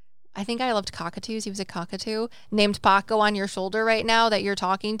 I think I loved cockatoos. He was a cockatoo named Paco on your shoulder right now that you're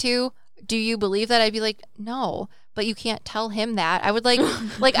talking to. Do you believe that? I'd be like, no, but you can't tell him that. I would like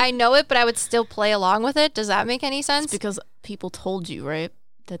I know it, but I would still play along with it. Does that make any sense? It's because people told you, right?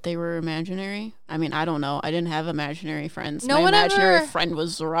 That they were imaginary. I mean, I don't know. I didn't have imaginary friends. My imaginary friend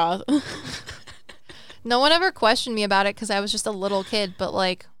was Zara. No one ever questioned me about it because I was just a little kid, but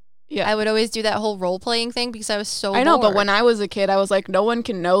like, yeah, I would always do that whole role-playing thing because I was so I know, bored. But when I was a kid, I was like, no one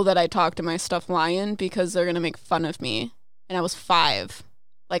can know that I talk to my stuffed lion because they're going to make fun of me. And I was 5.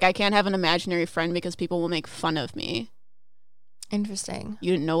 Like, I can't have an imaginary friend because people will make fun of me. Interesting.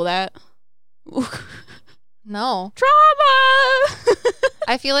 You didn't know that? No. Trauma!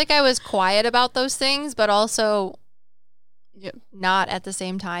 I feel like I was quiet about those things, but also Yep. not at the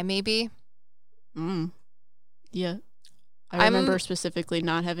same time, maybe. Yeah. I remember specifically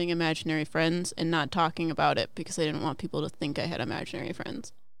not having imaginary friends and not talking about it because I didn't want people to think I had imaginary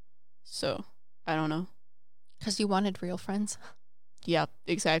friends. So, I don't know. Because you wanted real friends. Yeah,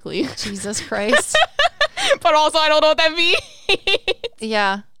 exactly. Jesus Christ. But also, I don't know what that means.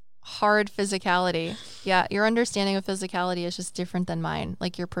 Yeah. Hard physicality. Yeah, your understanding of physicality is just different than mine.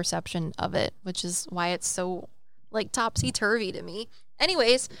 Like your perception of it, which is why it's so like topsy-turvy to me.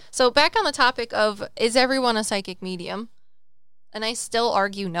 Anyways, so back on the topic of, is everyone a psychic medium? And I still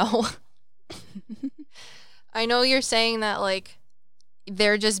argue no. I know you're saying that like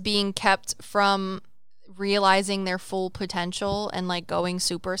they're just being kept from realizing their full potential and like going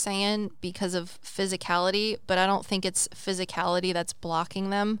Super Saiyan because of physicality, but I don't think it's physicality that's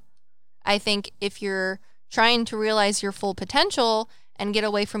blocking them. I think if you're trying to realize your full potential and get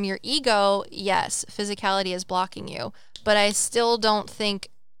away from your ego, yes, physicality is blocking you. But I still don't think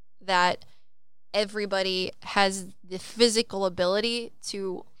that everybody has the physical ability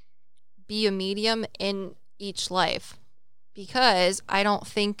to be a medium in each life. Because I don't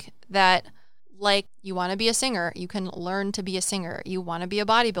think that, like, you want to be a singer, you can learn to be a singer. You want to be a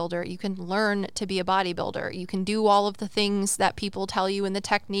bodybuilder, you can learn to be a bodybuilder. You can do all of the things that people tell you in the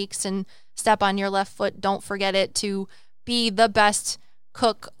techniques and step on your left foot, don't forget it, to be the best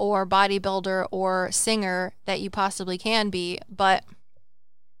cook or bodybuilder or singer that you possibly can be. But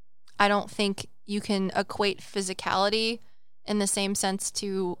I don't think you can equate physicality in the same sense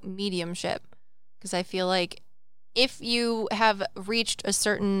to mediumship. Because I feel like if you have reached a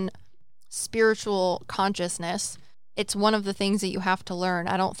certain spiritual consciousness, it's one of the things that you have to learn.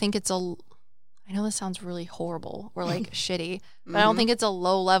 I don't think it's I know this sounds really horrible or like shitty, but I don't think it's a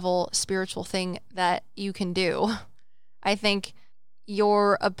low-level spiritual thing that you can do. I think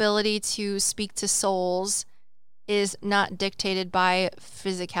your ability to speak to souls is not dictated by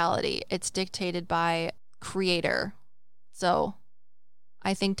physicality. It's dictated by creator. So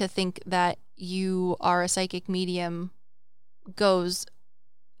I think to think that you are a psychic medium goes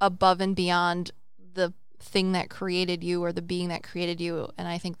above and beyond the thing that created you or the being that created you, and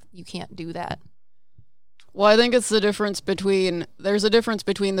I think you can't do that. Well, I think it's there's a difference between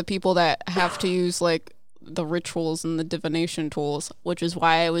the people that have to use like the rituals and the divination tools, which is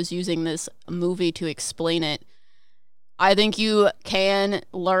why I was using this movie to explain it. I think you can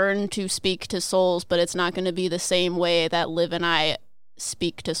learn to speak to souls, but it's not going to be the same way that Liv and I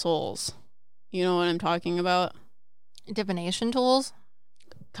speak to souls. You know what I'm talking about? Divination tools?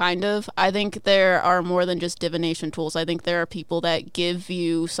 Kind of. I think there are more than just divination tools. I think there are people that give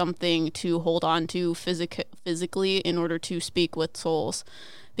you something to hold on to physically in order to speak with souls.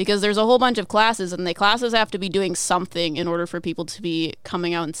 Because there's a whole bunch of classes, and the classes have to be doing something in order for people to be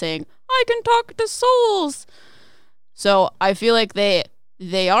coming out and saying, I can talk to souls. So I feel like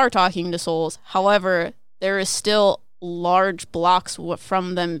they are talking to souls. However, there is still large blocks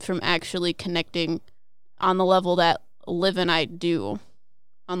from them from actually connecting on the level that Liv and I do,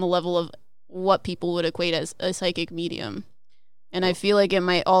 on the level of what people would equate as a psychic medium. And I feel like it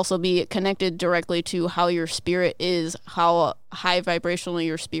might also be connected directly to how your spirit is, how high vibrational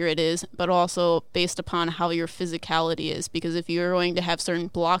your spirit is, but also based upon how your physicality is. Because if you're going to have certain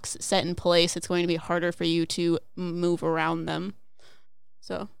blocks set in place, it's going to be harder for you to move around them.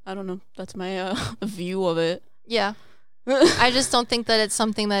 So, I don't know. That's my view of it. Yeah. I just don't think that it's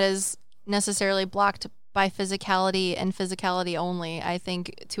something that is necessarily blocked by physicality and physicality only. I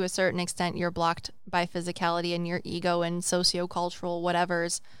think to a certain extent you're blocked by physicality and your ego and sociocultural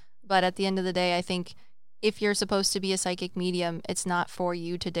whatevers. But at the end of the day, I think if you're supposed to be a psychic medium, it's not for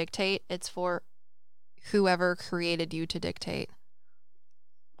you to dictate. It's for whoever created you to dictate.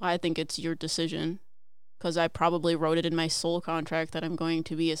 I think it's your decision. Because I probably wrote it in my soul contract that I'm going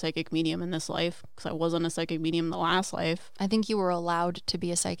to be a psychic medium in this life. Because I wasn't a psychic medium in the last life. I think you were allowed to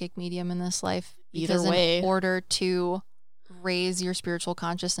be a psychic medium in this life. Either way. In order to raise your spiritual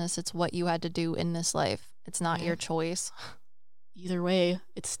consciousness, it's what you had to do in this life. It's not your choice. Either way,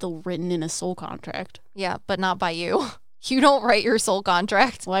 it's still written in a soul contract. Yeah, but not by you. You don't write your soul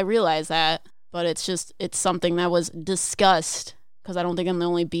contract. Well, I realize that. But it's something that was discussed. Because I don't think I'm the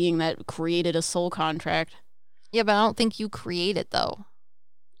only being that created a soul contract. Yeah, but I don't think you create it, though.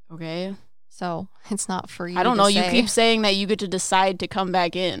 Okay. So it's not for you. I don't know. Say. You keep saying that you get to decide to come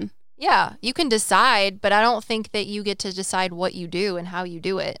back in. Yeah, you can decide, but I don't think that you get to decide what you do and how you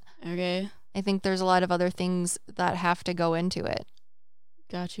do it. Okay. I think there's a lot of other things that have to go into it.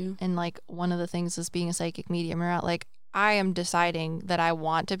 Got you. And like one of the things is being a psychic medium. You're not like I am deciding that I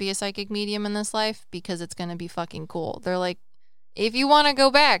want to be a psychic medium in this life because it's going to be fucking cool. They're like, if you want to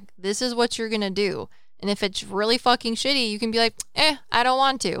go back, this is what you're going to do. And if it's really fucking shitty, you can be like, I don't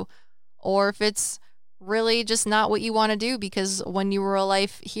want to. Or if it's really just not what you want to do because when you were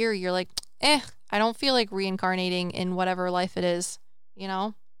alive here, you're like, I don't feel like reincarnating in whatever life it is, you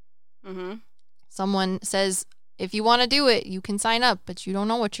know? Mm-hmm. Someone says, if you want to do it, you can sign up, but you don't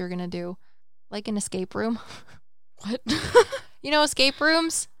know what you're going to do. Like an escape room. What? You know, escape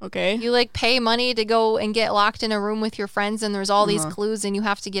rooms? Okay. You like pay money to go and get locked in a room with your friends and there's all these clues and you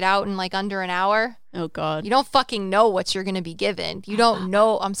have to get out in like under an hour. Oh, God. You don't fucking know what you're going to be given. You don't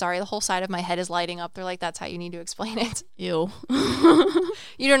know. I'm sorry. The whole side of my head is lighting up. They're like, that's how you need to explain it. Ew.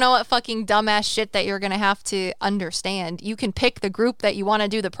 You don't know what fucking dumbass shit that you're going to have to understand. You can pick the group that you want to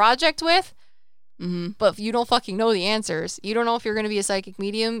do the project with. Mm-hmm. But you don't fucking know the answers. You don't know if you're going to be a psychic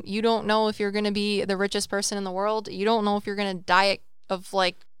medium. You don't know if you're going to be the richest person in the world. You don't know if you're going to die of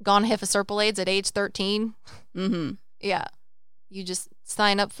like gonohyphosirpalades at age 13. Mm-hmm. Yeah. You just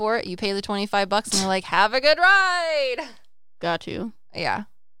sign up for it. You pay the $25 and you're like, have a good ride. Got you. Yeah.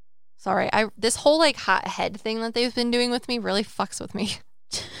 Sorry. This whole like hot head thing that they've been doing with me really fucks with me.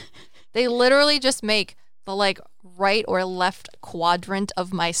 They literally just make the like right or left quadrant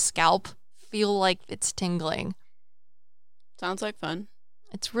of my scalp feel like it's tingling. Sounds like fun.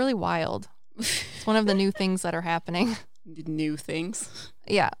 It's really wild. It's one of the new things that are happening. New things.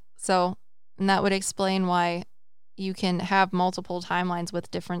 Yeah. So, and that would explain why you can have multiple timelines with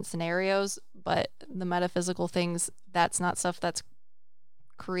different scenarios, but the metaphysical things, that's not stuff that's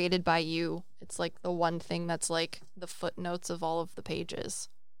created by you. It's like the one thing that's like the footnotes of all of the pages.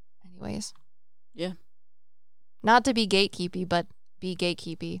 Anyways. Yeah. Not to be gatekeepy, but be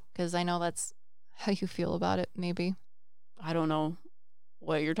gatekeepy, because I know that's how you feel about it, maybe. I don't know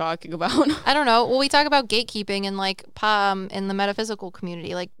what you're talking about. I don't know. Well, we talk about gatekeeping in like in the metaphysical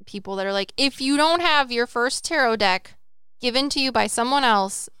community, like people that are like, if you don't have your first tarot deck given to you by someone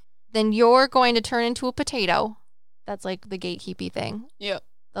else, then you're going to turn into a potato. That's like the gatekeepy thing. Yeah.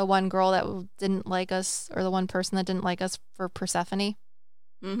 The one girl that didn't like us, or the one person that didn't like us for Persephone.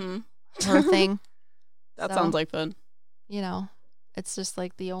 Mm-hmm. Her thing. That sounds like fun. You know, it's just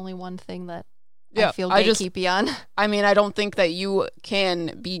like the only one thing that yeah, I feel gatekeepy on. I mean, I don't think that you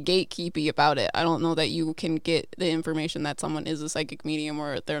can be gatekeepy about it. I don't know that you can get the information that someone is a psychic medium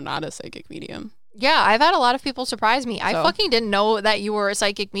or they're not a psychic medium. Yeah, I've had a lot of people surprise me. I fucking didn't know that you were a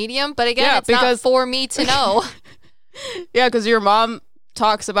psychic medium, but again, it's not for me to know. Yeah, because your mom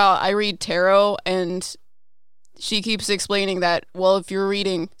talks about, I read tarot, and she keeps explaining that, well, if you're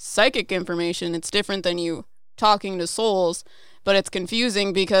reading psychic information, it's different than you talking to souls. But it's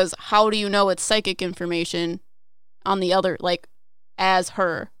confusing because how do you know it's psychic information on the other, like, as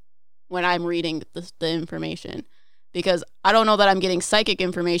her when I'm reading the information? Because I don't know that I'm getting psychic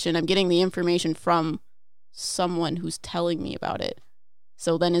information. I'm getting the information from someone who's telling me about it.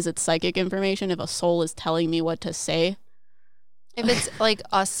 So then is it psychic information if a soul is telling me what to say? If it's like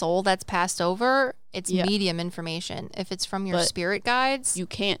a soul that's passed over, it's medium information. If it's from your spirit guides. You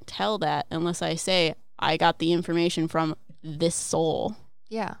can't tell that unless I say, I got the information from this soul.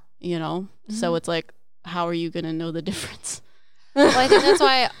 Yeah. You know? Mm-hmm. So it's like, how are you going to know the difference? Well, I think that's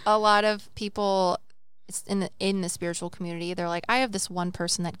why a lot of people in the spiritual community, they're like, I have this one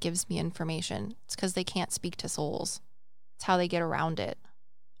person that gives me information. It's because they can't speak to souls. It's how they get around it.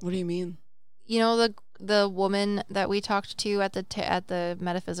 What do you mean? You know, the woman that we talked to at the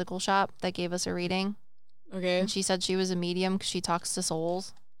metaphysical shop that gave us a reading? Okay. And she said she was a medium because she talks to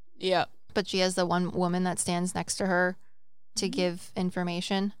souls. Yeah. But she has the one woman that stands next to her to give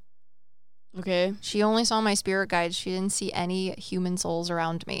information. Okay. She only saw my spirit guides. She didn't see any human souls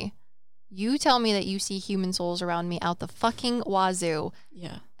around me. You tell me that you see human souls around me out the fucking wazoo.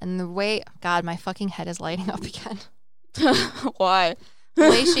 Yeah. And the way, God, my fucking head is lighting up again. Why? The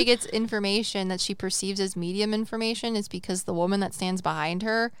way she gets information that she perceives as medium information is because the woman that stands behind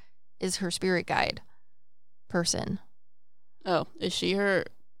her is her spirit guide person. Oh, is she her?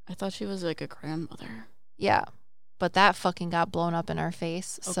 I thought she was like a grandmother. Yeah. But that fucking got blown up in our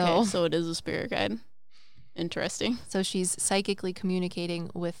face. Okay, so it is a spirit guide. Interesting. So she's psychically communicating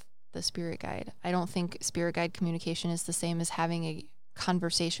with the spirit guide. I don't think spirit guide communication is the same as having a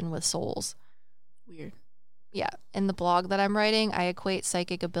conversation with souls. Weird. Yeah. In the blog that I'm writing, I equate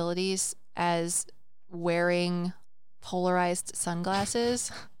psychic abilities as wearing polarized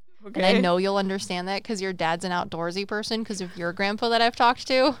sunglasses. Okay. And I know you'll understand that because your dad's an outdoorsy person because of your grandpa that I've talked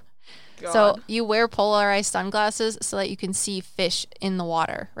to. God. So you wear polarized sunglasses so that you can see fish in the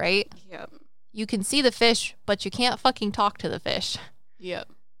water, right? Yep. You can see the fish, but you can't fucking talk to the fish. Yep.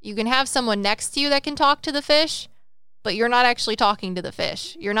 You can have someone next to you that can talk to the fish, but you're not actually talking to the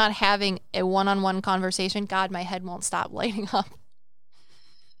fish. You're not having a one-on-one conversation. God, my head won't stop lighting up.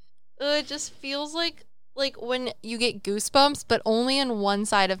 It just feels like when you get goosebumps, but only in one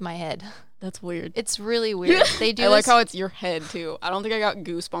side of my head. That's weird. It's really weird. They do. I like how it's your head too. I don't think I got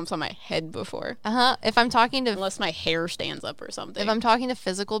goosebumps on my head before. If I'm talking to, unless my hair stands up or something. If I'm talking to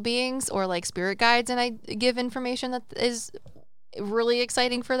physical beings or like spirit guides, and I give information that is really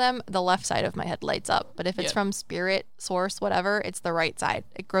exciting for them, the left side of my head lights up. But if it's from spirit source, whatever, it's the right side.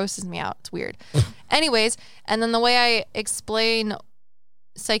 It grosses me out. It's weird. Anyways, and then the way I explain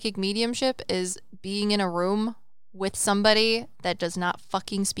psychic mediumship is being in a room with somebody that does not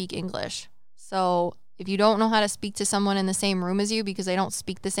fucking speak English. So if you don't know how to speak to someone in the same room as you because they don't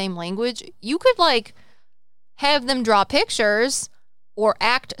speak the same language, you could like have them draw pictures or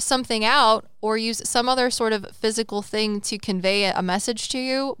act something out or use some other sort of physical thing to convey a message to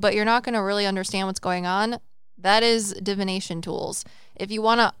you, but you're not going to really understand what's going on. That is divination tools. If you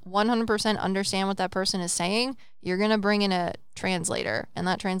want to 100% understand what that person is saying, you're going to bring in a translator, and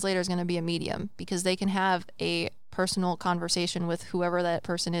that translator is going to be a medium because they can have a personal conversation with whoever that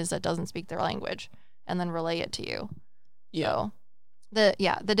person is that doesn't speak their language and then relay it to you. Yeah. So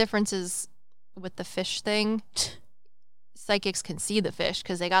the difference is with the fish thing, psychics can see the fish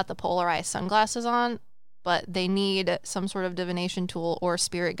because they got the polarized sunglasses on, but they need some sort of divination tool or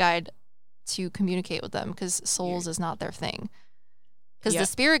spirit guide to communicate with them because souls is not their thing. Because the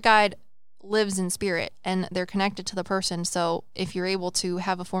spirit guide lives in spirit and they're connected to the person. So if you're able to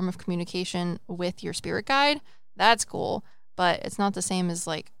have a form of communication with your spirit guide, that's cool, but it's not the same as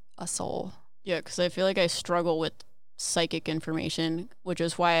like a soul. Yeah, because I feel like I struggle with psychic information, which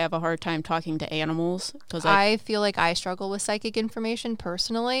is why I have a hard time talking to animals. Because I feel like I struggle with psychic information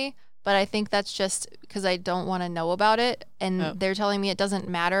personally, but I think that's just because I don't want to know about it. And they're telling me it doesn't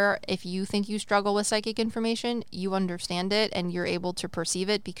matter if you think you struggle with psychic information, you understand it and you're able to perceive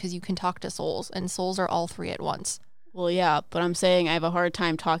it because you can talk to souls, and souls are all three at once. Well, yeah, but I'm saying I have a hard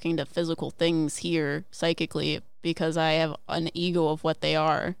time talking to physical things here psychically because I have an ego of what they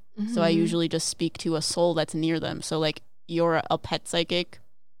are. Mm-hmm. So I usually just speak to a soul that's near them. So like you're a pet psychic.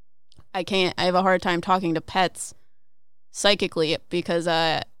 I have a hard time talking to pets psychically because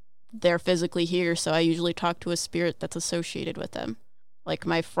they're physically here. So I usually talk to a spirit that's associated with them. Like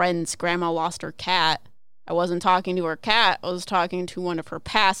my friend's grandma lost her cat. I wasn't talking to her cat. I was talking to one of her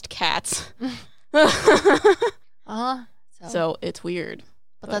past cats. So it's weird.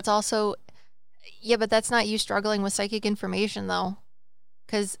 But that's also, but that's not you struggling with psychic information though.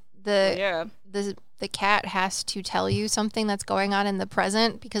 Because the cat has to tell you something that's going on in the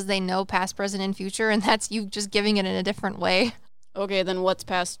present because they know past, present, and future, and that's you just giving it in a different way. Okay, then what's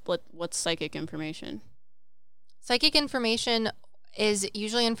psychic information? Psychic information is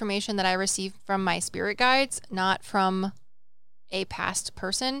usually information that I receive from my spirit guides, not from a past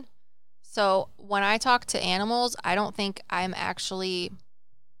person. So when I talk to animals, I don't think I'm actually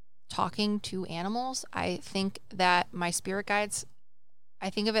talking to animals. I think that my spirit guides, I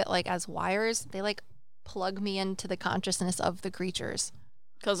think of it like as wires. They like plug me into the consciousness of the creatures.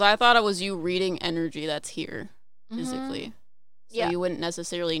 Because I thought it was you reading energy that's here physically. So you wouldn't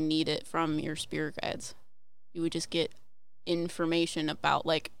necessarily need it from your spirit guides. You would just get information about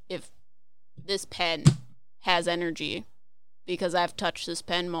like if this pen has energy. Because I've touched this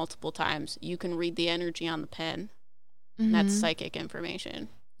pen multiple times. You can read the energy on the pen. And that's psychic information.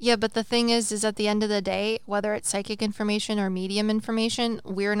 Yeah, but the thing is at the end of the day, whether it's psychic information or medium information,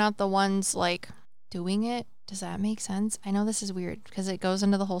 we're not the ones like doing it. Does that make sense? I know this is weird because it goes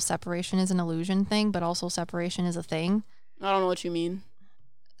into the whole separation is an illusion thing, but also separation is a thing. I don't know what you mean.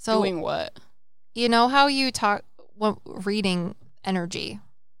 So doing what? You know how you talk reading energy?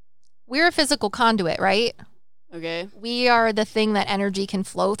 We're a physical conduit, right? Okay. We are the thing that energy can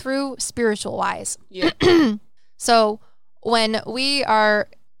flow through spiritual wise. Yeah. So when we are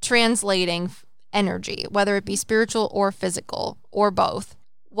translating energy, whether it be spiritual or physical or both,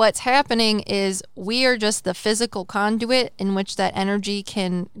 what's happening is we are just the physical conduit in which that energy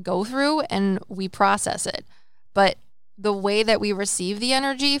can go through and we process it. But the way that we receive the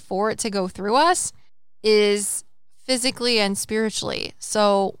energy for it to go through us is physically and spiritually.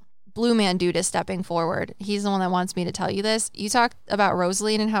 So Blue Man Dude is stepping forward. He's the one that wants me to tell you this. You talked about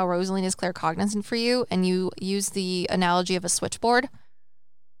Rosaline and how Rosaline is claircognizant for you, and you use the analogy of a switchboard.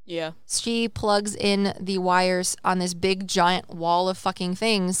 Yeah. She plugs in the wires on this big giant wall of fucking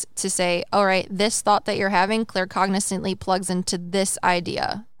things to say, all right, this thought that you're having claircognizantly plugs into this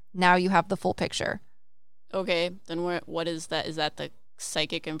idea. Now you have the full picture. Okay, then what is that? Is that the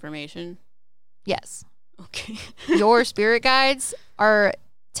psychic information? Yes. Okay. Your spirit guides are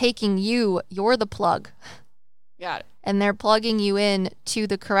taking you're the plug. Got it. And they're plugging you in to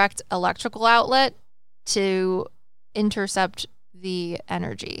the correct electrical outlet to intercept the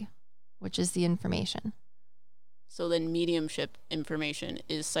energy, which is the information. So then mediumship information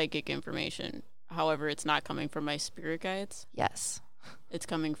is psychic information. However, it's not coming from my spirit guides. Yes. It's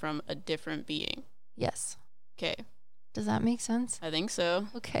coming from a different being. Yes. Okay. Does that make sense? I think so.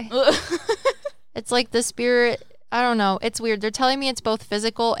 Okay. It's like the spirit, I don't know. It's weird. They're telling me it's both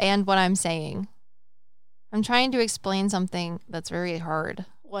physical and what I'm saying. I'm trying to explain something that's very hard.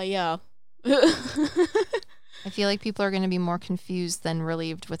 Well, yeah. I feel like people are going to be more confused than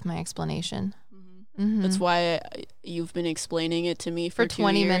relieved with my explanation. Mm-hmm. That's why you've been explaining it to me for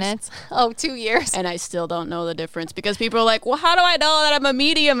 20 2 years. minutes. Oh, 2 years. And I still don't know the difference because people are like, well, how do I know that I'm a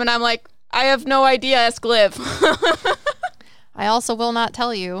medium? And I'm like, I have no idea. Ask Liv. I also will not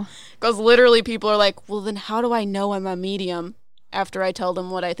tell you. Because literally people are like, well, then how do I know I'm a medium after I tell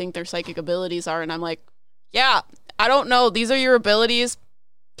them what I think their psychic abilities are? And I'm like, yeah, I don't know. These are your abilities.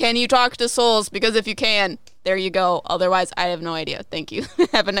 Can you talk to souls? Because if you can, there you go. Otherwise, I have no idea. Thank you.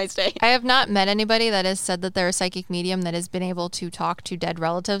 Have a nice day. I have not met anybody that has said that they're a psychic medium that has been able to talk to dead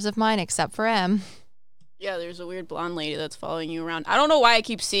relatives of mine, except for M. Yeah, there's a weird blonde lady that's following you around. I don't know why I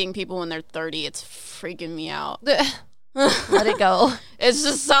keep seeing people when they're 30. It's freaking me out. Let it go. It's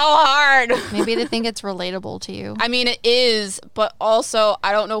just so hard. Maybe they think it's relatable to you. I mean, it is, but also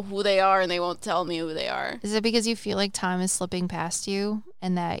I don't know who they are and they won't tell me who they are. Is it because you feel like time is slipping past you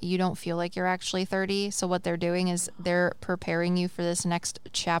and that you don't feel like you're actually 30? So what they're doing is they're preparing you for this next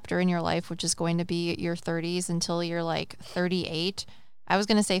chapter in your life, which is going to be your 30s until you're like 38. I was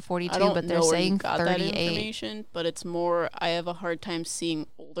going to say 42, but they're saying 38. That information, but it's more, I have a hard time seeing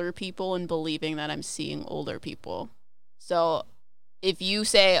older people and believing that I'm seeing older people. So if you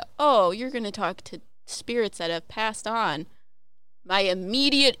say, oh, you're going to talk to spirits that have passed on, my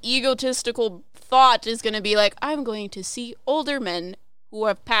immediate egotistical thought is going to be like, I'm going to see older men who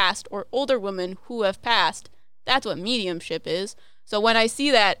have passed or older women who have passed. That's what mediumship is. So when I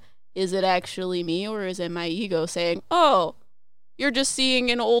see that, is it actually me or is it my ego saying, oh, you're just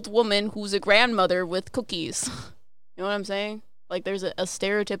seeing an old woman who's a grandmother with cookies? You know what I'm saying? Like there's a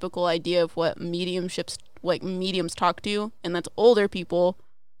stereotypical idea of what mediums talk to, and that's older people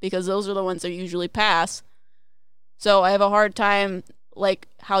because those are the ones that usually pass. So I have a hard time, like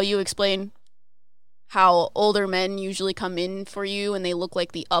how you explain how older men usually come in for you and they look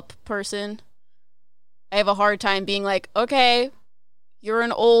like the up person. I have a hard time being like, okay, you're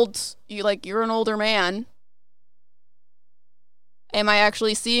an older man. Am I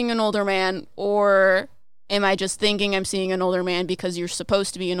actually seeing an older man, or am I just thinking I'm seeing an older man because you're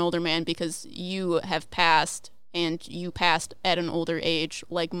supposed to be an older man because you have passed and you passed at an older age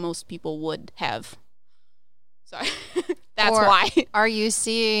like most people would have? Sorry. That's why. Are you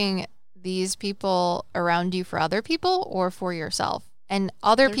seeing these people around you for other people or for yourself? And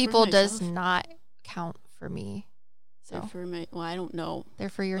other people does not count for me. So I don't know. They're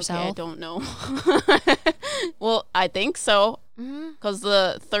for yourself. Okay, I don't know. Well, I think so. Because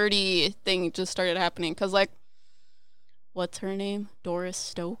the 30 thing just started happening. Because, like, what's her name? Doris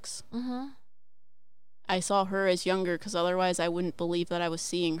Stokes? Mm-hmm. I saw her as younger because otherwise I wouldn't believe that I was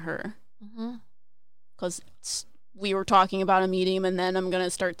seeing her. Because we were talking about a medium and then I'm going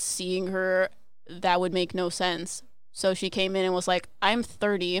to start seeing her. That would make no sense. So she came in and was like, I'm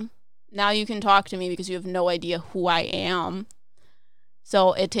 30. Now you can talk to me because you have no idea who I am.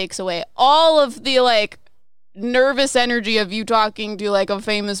 So it takes away all of the, like, nervous energy of you talking to, like, a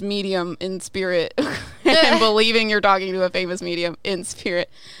famous medium in spirit and believing you're talking to a famous medium in spirit.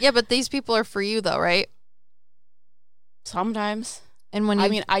 Yeah, but these people are for you, though, right? Sometimes. And when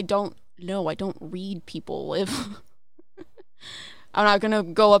I don't know. I don't read people, Liv. I'm not going to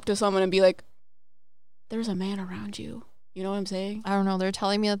go up to someone and be like, there's a man around you. You know what I'm saying? I don't know. They're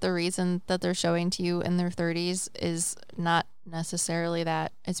telling me that the reason that they're showing to you in their 30s is not necessarily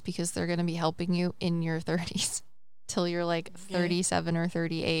that. It's because they're going to be helping you in your 30s till you're like 37 or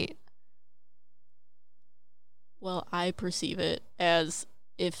 38. Well, I perceive it as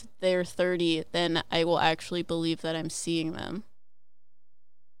if they're 30, then I will actually believe that I'm seeing them.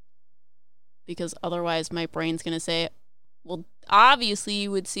 Because otherwise my brain's going to say, well, obviously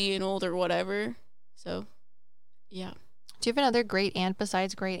you would see an older whatever. So, yeah. Do you have another great aunt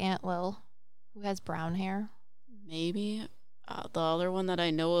besides Great Aunt Lil who has brown hair? Maybe. The other one that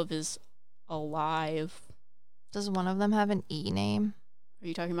I know of is alive. Does one of them have an E name? Are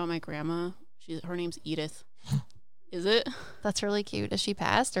you talking about my grandma? Her name's Edith. Is it? That's really cute. Is she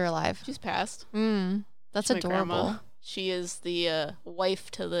passed or alive? She's passed. That's She's adorable. She is the wife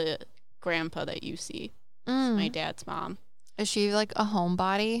to the grandpa that you see. My dad's mom. Is she like a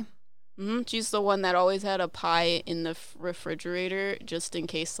homebody? Mm-hmm. She's the one that always had a pie in the refrigerator just in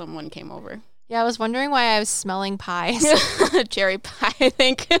case someone came over. Yeah, I was wondering why I was smelling pies. Cherry pie, I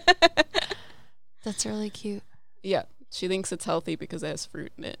think. That's really cute. Yeah, she thinks it's healthy because it has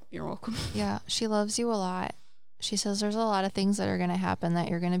fruit in it. You're welcome. Yeah, she loves you a lot. She says there's a lot of things that are going to happen that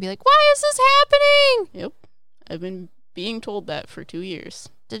you're going to be like, why is this happening? Yep. I've been being told that for 2 years.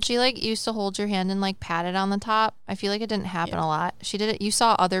 Did she like used to hold your hand and like pat it on the top? I feel like it didn't happen a lot. She did it. You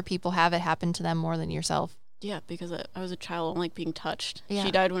saw other people have it happen to them more than yourself. Yeah, because I was a child. I don't like being touched. Yeah.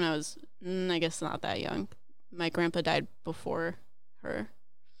 She died when I was, I guess, not that young. My grandpa died before her.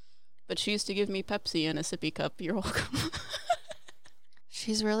 But she used to give me Pepsi in a sippy cup. You're welcome.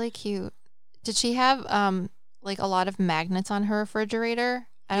 She's really cute. Did she have like a lot of magnets on her refrigerator?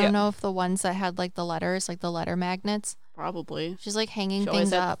 I don't know if the ones that had like the letters, like the letter magnets. Probably. She's like hanging she things always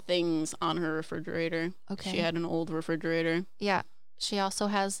had up. Things on her refrigerator. Okay. She had an old refrigerator. Yeah. She also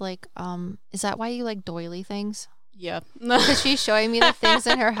has like is that why you like doily things? Yeah. Because she's showing me the things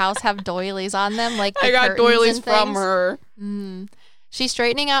in her house have doilies on them, like the I got doilies from her. She's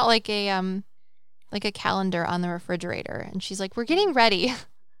straightening out like a calendar on the refrigerator, and she's like, "We're getting ready."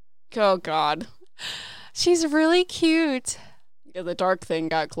 Oh God. She's really cute. Yeah, the dark thing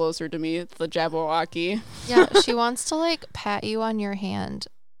got closer to me. It's the Jabberwocky. Yeah, she wants to like pat you on your hand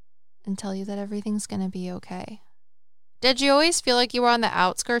and tell you that everything's gonna be okay. Did you always feel like you were on the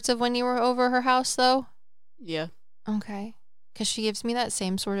outskirts of when you were over her house, though? Yeah. Okay. Because she gives me that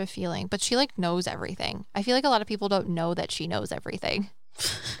same sort of feeling, but she like knows everything. I feel like a lot of people don't know that she knows everything.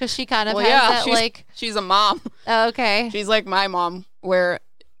 Because she kind of has that like... She's a mom. Oh, okay. She's like my mom, where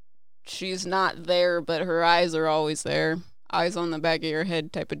she's not there, but her eyes are always there. Eyes on the back of your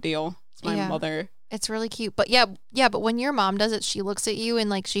head type of deal. It's my mother. It's really cute. But yeah, but when your mom does it, she looks at you and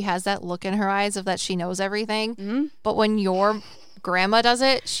like she has that look in her eyes of that she knows everything. Mm-hmm. But when your grandma does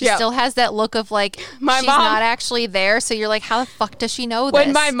it, she still has that look of like she's not actually there. So you're like, how the fuck does she know this?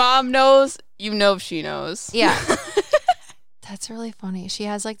 When my mom knows, you know she knows. Yeah. That's really funny. She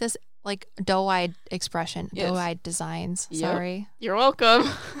has like this like doe-eyed expression, doe-eyed designs. Yep. Sorry. You're welcome.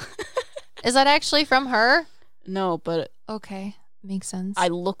 Is that actually from her? No, but... Okay. Makes sense. I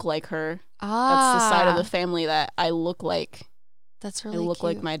look like her. Ah. That's the side of the family that I look like. That's really cute. I look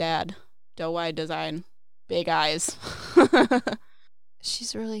cute. like my dad. Doe-eyed design. Big eyes.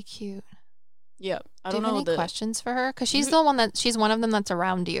 She's really cute. Yeah. Do you have any questions for her? Because she's one of them that's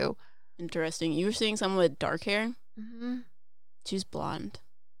around you. Interesting. You were seeing someone with dark hair? Mm-hmm. She's blonde.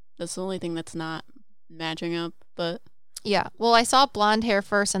 That's the only thing that's not matching up, but... Yeah. Well, I saw blonde hair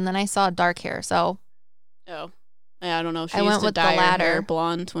first, and then I saw dark hair, so... Oh. Yeah, I don't know. She I used went to with dye the her latter. hair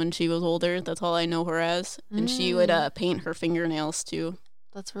blonde when she was older. That's all I know her as. And she would paint her fingernails, too.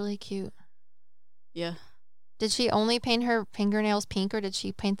 That's really cute. Yeah. Did she only paint her fingernails pink, or did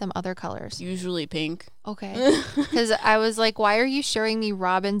she paint them other colors? Usually pink. Okay. Because I was like, why are you showing me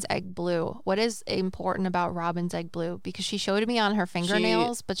Robin's egg blue? What is important about Robin's egg blue? Because she showed me on her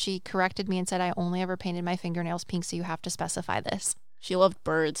fingernails, but she corrected me and said, I only ever painted my fingernails pink, so you have to specify this. She loved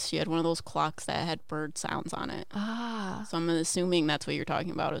birds. She had one of those clocks that had bird sounds on it. Ah. So I'm assuming that's what you're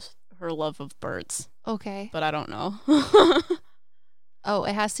talking about, is her love of birds. Okay. But I don't know. Oh,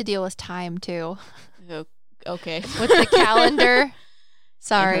 it has to deal with time, too. Okay. With the calendar.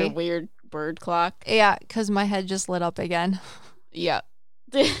 Sorry. And her weird bird clock. Yeah, because my head just lit up again. Yeah.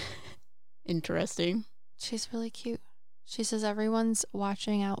 Interesting. She's really cute. She says everyone's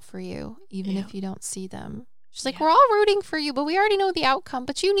watching out for you, even if you don't see them. She's like, we're all rooting for you, but we already know the outcome,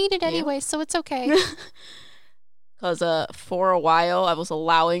 but you need it anyway, so it's okay. Because for a while, I was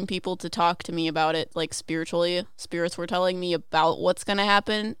allowing people to talk to me about it, like spiritually. Spirits were telling me about what's going to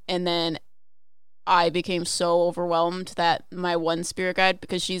happen, and then I became so overwhelmed that my one spirit guide,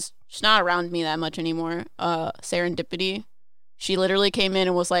 because she's not around me that much anymore, Serendipity, she literally came in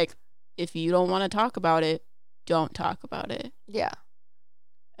and was like, if you don't want to talk about it, don't talk about it. Yeah.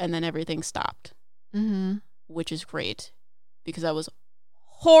 And then everything stopped. Mm-hmm. Which is great, because I was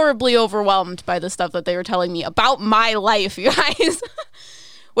horribly overwhelmed by the stuff that they were telling me about my life, you guys.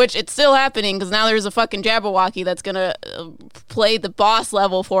 Which it's still happening, because now there's a fucking Jabberwocky that's gonna play the boss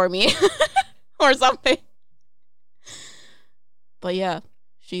level for me. Or something. But yeah,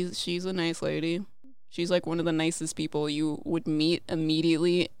 she's a nice lady. She's like one of the nicest people you would meet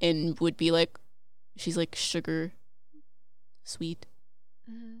immediately and would be like, she's like sugar sweet.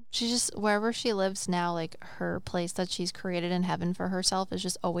 She just, wherever she lives now, like her place that she's created in heaven for herself is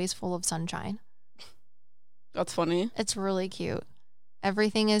just always full of sunshine. That's funny. It's really cute.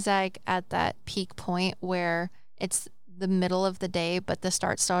 Everything is like at that peak point where it's the middle of the day, but the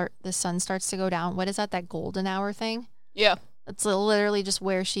sun starts to go down. What is that golden hour thing? Yeah. It's literally just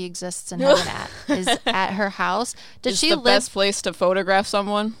where she exists in heaven is at her house. Did she live? Best place to photograph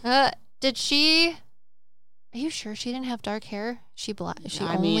someone? Did she? Are you sure she didn't have dark hair? She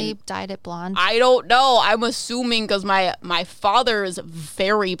only dyed it blonde. I don't know. I'm assuming because my father is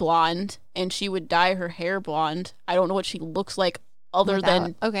very blonde, and she would dye her hair blonde. I don't know what she looks like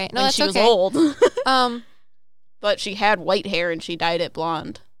than okay. No, when that's she was okay. old. But she had white hair and she dyed it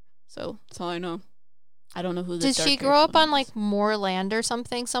blonde. So that's all I know. I don't know who. Did she grow up on like more land or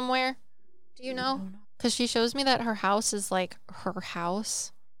something somewhere? Do you know? Because she shows me that her house is like her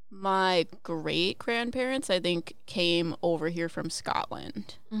house. My great-grandparents, I think, came over here from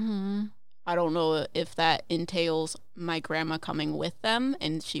Scotland. Mm-hmm. I don't know if that entails my grandma coming with them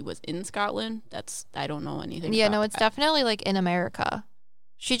and she was in Scotland. I don't know anything about no, it's definitely like in America.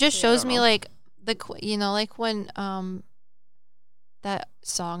 She just shows me like like when that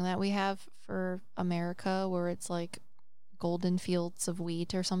song that we have for America where it's like golden fields of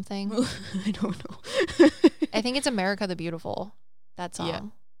wheat or something. I don't know. I think it's America the Beautiful, that song. Yeah.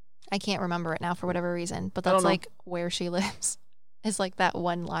 I can't remember it now for whatever reason, but that's like where she lives. Is like that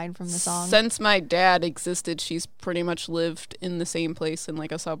one line from the song. Since my dad existed, she's pretty much lived in the same place in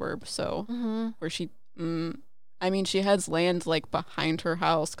like a suburb. So where she, she has land like behind her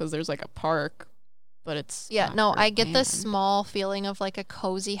house because there's like a park, but it's I get this small feeling of like a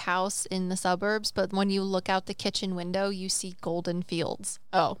cozy house in the suburbs, but when you look out the kitchen window, you see golden fields.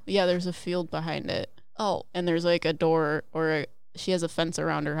 Oh yeah, there's a field behind it. Oh, and there's like a door she has a fence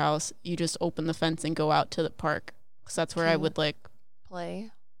around her house. You just open the fence and go out to the park. Because that's where I would, like, play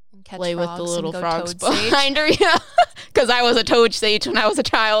and catch play with frogs the little frogs toad behind her. Yeah. Because I was a toad sage when I was a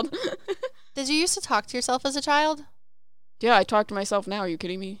child. Did you used to talk to yourself as a child? Yeah, I talk to myself now. Are you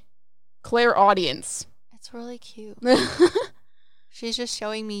kidding me? Claire audience. It's really cute. She's just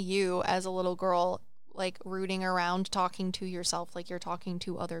showing me you as a little girl, like, rooting around, talking to yourself like you're talking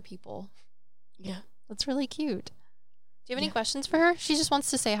to other people. Yeah. That's really cute. Do you have any questions for her? She just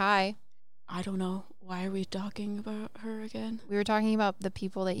wants to say hi. I don't know. Why are we talking about her again? We were talking about the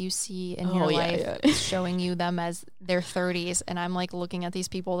people that you see in your life, showing you them as their 30s, and I'm like looking at these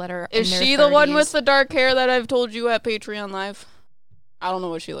people that are Is in their she 30s. The one with the dark hair that I've told you at Patreon Live? I don't know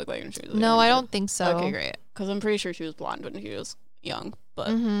what she looked like when she was No, I don't think so. Okay, great. Because I'm pretty sure she was blonde when she was young.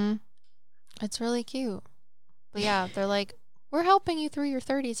 But It's really cute. But yeah, they're like, we're helping you through your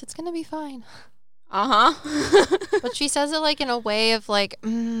 30s. It's going to be fine. But she says it like in a way of like,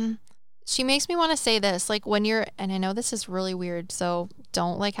 she makes me want to say this, like when you're, and I know this is really weird, so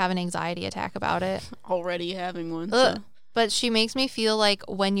don't like have an anxiety attack about it. Already having one. So. But she makes me feel like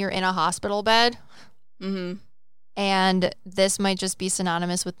when you're in a hospital bed, and this might just be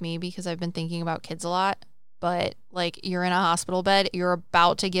synonymous with me because I've been thinking about kids a lot, but like you're in a hospital bed, you're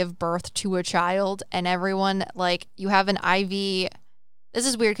about to give birth to a child, and everyone, like, you have an IV. This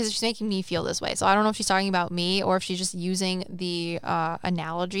is weird because she's making me feel this way. So I don't know if she's talking about me or if she's just using the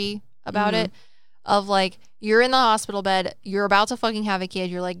analogy about it of like, you're in the hospital bed, you're about to fucking have a kid.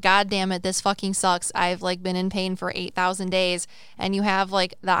 You're like, God damn it, this fucking sucks. I've like been in pain for 8,000 days. And you have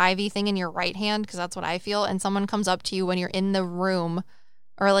like the IV thing in your right hand because that's what I feel. And someone comes up to you when you're in the room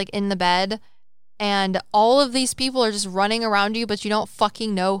or like in the bed. And all of these people are just running around you, but you don't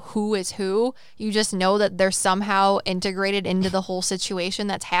fucking know who is who. You just know that they're somehow integrated into the whole situation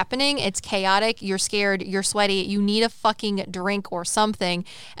that's happening. It's chaotic. You're scared. You're sweaty. You need a fucking drink or something.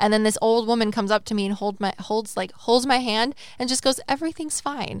 And then this old woman comes up to me and holds my hand and just goes, everything's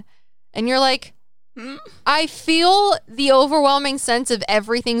fine. And you're like, I feel the overwhelming sense of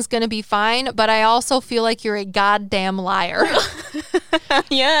everything's going to be fine, but I also feel like you're a goddamn liar.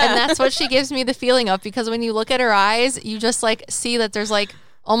 Yeah. And that's what she gives me the feeling of, because when you look at her eyes, you just like see that there's like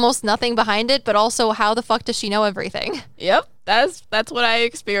almost nothing behind it, but also how the fuck does she know everything? Yep. That's what I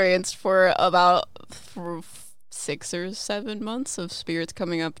experienced for about 6 or 7 months of spirits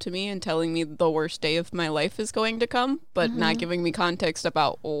coming up to me and telling me the worst day of my life is going to come, but not giving me context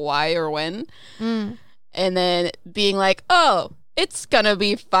about why or when. And then being like, oh, it's gonna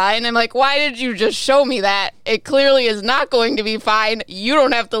be fine. I'm like, why did you just show me that? It clearly is not going to be fine. You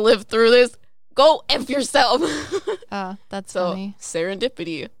don't have to live through this. Go F yourself. That's so funny.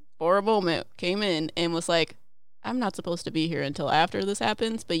 Serendipity for a moment came in and was like, I'm not supposed to be here until after this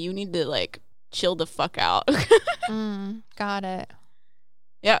happens, but you need to like chill the fuck out. Got it.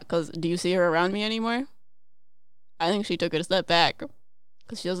 Yeah, because do you see her around me anymore? I think she took it a step back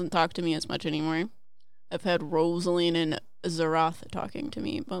because she doesn't talk to me as much anymore. I've had Rosaline and Zeroth talking to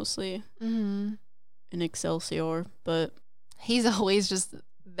me mostly. In Excelsior, but he's always just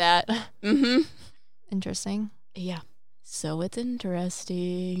that. Interesting. Yeah. So it's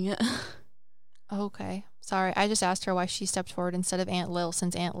interesting. Okay. Sorry, I just asked her why she stepped forward instead of Aunt Lil,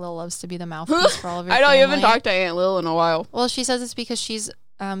 since Aunt Lil loves to be the mouthpiece for all of your I know, family. you haven't talked to Aunt Lil in a while. Well, she says it's because she's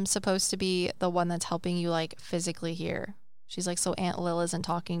supposed to be the one that's helping you, like, physically here. She's like, so Aunt Lil isn't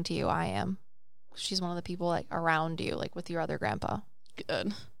talking to you, I am. She's one of the people, like, around you, like, with your other grandpa.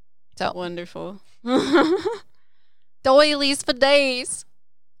 Good. So wonderful. doilies for days.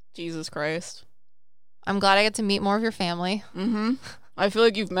 Jesus Christ. I'm glad I get to meet more of your family. Mm-hmm. I feel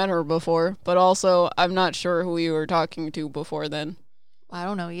like you've met her before, but also I'm not sure who you were talking to before then. I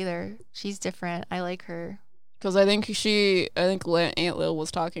don't know either. She's different. I like her. Because I think Aunt Lil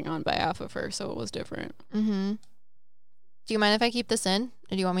was talking on behalf of her, so it was different. Mm-hmm. Do you mind if I keep this in?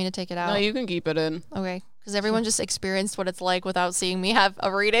 Or do you want me to take it out? No, you can keep it in. Okay. Because everyone just experienced what it's like without seeing me have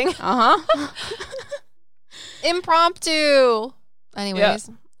a reading. Uh-huh. Impromptu. Anyways,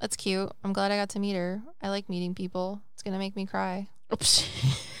 that's cute. I'm glad I got to meet her. I like meeting people. It's going to make me cry. Oops.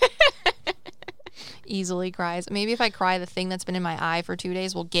 Easily cries. Maybe if I cry, the thing that's been in my eye for 2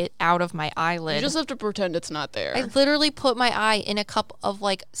 days will get out of my eyelid. You just have to pretend it's not there. I literally put my eye in a cup of,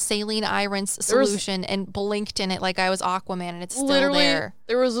 like, saline eye rinse solution and blinked in it like I was Aquaman, and it's still there.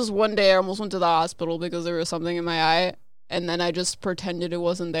 There was this one day I almost went to the hospital because there was something in my eye, and then I just pretended it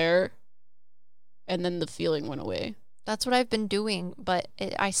wasn't there, and then the feeling went away. That's what I've been doing, but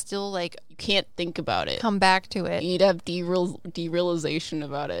I still, like... You can't think about it. Come back to it. You need to have derealization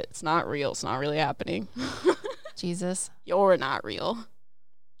about it. It's not real. It's not really happening. Jesus. You're not real.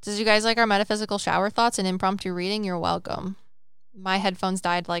 Did you guys like our metaphysical shower thoughts and impromptu reading? You're welcome. My headphones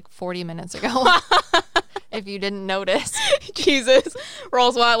died like 40 minutes ago. If you didn't notice. Jesus. We're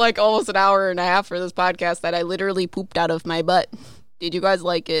also at like almost an hour and a half for this podcast that I literally pooped out of my butt. Did you guys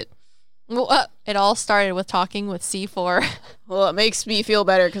like it? Well, it all started with talking with C4. Well, it makes me feel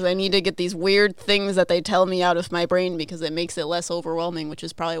better because I need to get these weird things that they tell me out of my brain because it makes it less overwhelming, which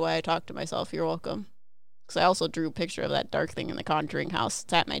is probably why I talk to myself. You're welcome. Because I also drew a picture of that dark thing in the Conjuring house.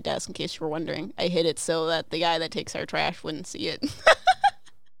 It's at my desk, in case you were wondering. I hid it so that the guy that takes our trash wouldn't see it.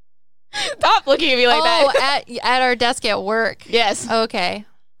 Stop looking at me like that. Oh, at our desk at work. Yes. Okay.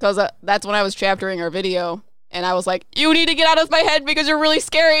 Because that's when I was chaptering our video. And I was like, you need to get out of my head because you're really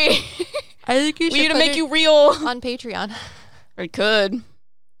scary. I think you should we need to put make it you real. on Patreon. I could.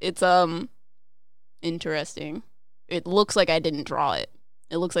 It's interesting. It looks like I didn't draw it.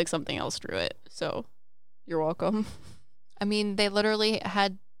 It looks like something else drew it. So, you're welcome. I mean, they literally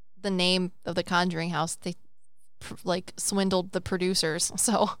had the name of the Conjuring house. They like swindled the producers.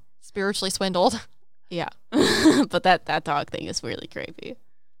 So, spiritually swindled. Yeah. But that dog thing is really creepy.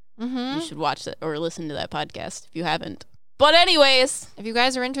 Mm-hmm. You should watch that or listen to that podcast if you haven't. But anyways, if you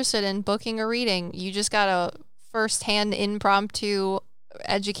guys are interested in booking a reading, you just got a first-hand impromptu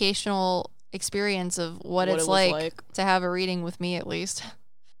educational experience of what it's like to have a reading with me, at least.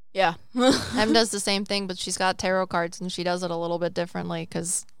 Yeah. Em does the same thing, but she's got tarot cards, and she does it a little bit differently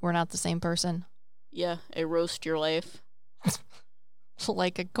because we're not the same person. Yeah, I roast your life.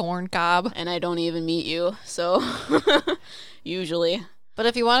 Like a corn cob. And I don't even meet you, so usually. But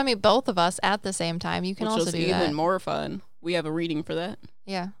if you want to meet both of us at the same time, you can also do that. Which is even more fun. We have a reading for that.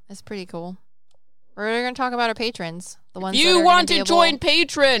 Yeah, it's pretty cool. We're going to talk about our patrons. The ones if you want to join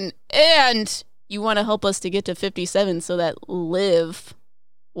Patreon and you want to help us to get to 57 so that Liv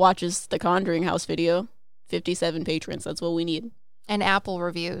watches the Conjuring House video, 57 patrons, that's what we need. And Apple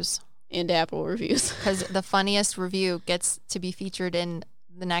reviews. Because the funniest review gets to be featured in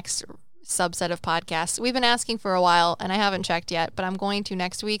the next subset of podcasts. We've been asking for a while, and I haven't checked yet, but I'm going to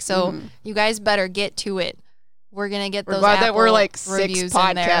next week, so you guys better get to it. We're going to get those glad Apple that we're like 6 reviews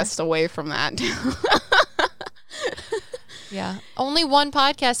podcasts away from that. Yeah. Only one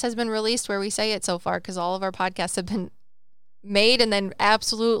podcast has been released where we say it so far, because all of our podcasts have been made and then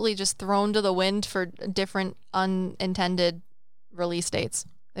absolutely just thrown to the wind for different unintended release dates.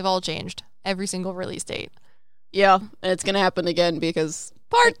 They've all changed. Every single release date. Yeah, and it's going to happen again because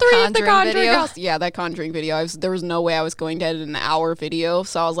part 3 of the Conjuring video. House. Yeah, that Conjuring video. There was no way I was going to edit an hour video,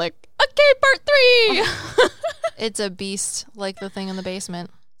 so I was like, okay, part 3! It's a beast, like the thing in the basement.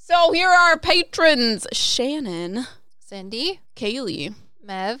 So here are our patrons. Shannon. Cindy. Kaylee.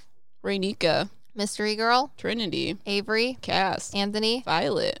 Mev. Rainika. Mystery Girl. Trinity. Avery. Cass. Anthony.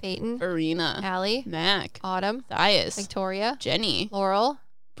 Violet. Peyton. Arena. Allie. Mac. Autumn. Thias. Victoria. Jenny. Laurel.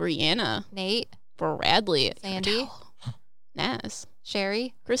 Brianna. Nate. Bradley. Sandy. Naz.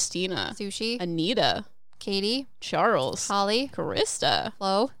 Sherry. Christina. Sushi. Anita. Katie. Charles. Holly. Carissa.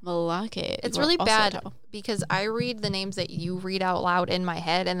 Flo. Malake. It's really bad because I read the names that you read out loud in my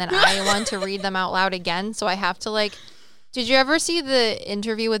head, and then I want to read them out loud again, so I have to like Did you ever see the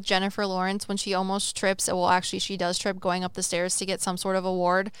interview with Jennifer Lawrence when she almost trips? Well, actually, she does trip going up the stairs to get some sort of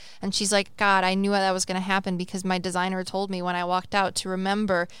award. And she's like, God, I knew that was going to happen because my designer told me when I walked out to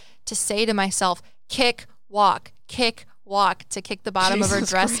remember to say to myself, kick, walk, to kick the bottom of her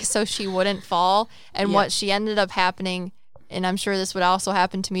dress Christ. So she wouldn't fall. And what she ended up happening, and I'm sure this would also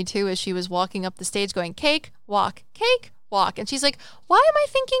happen to me too, is she was walking up the stage going, cake, walk. And she's like, why am I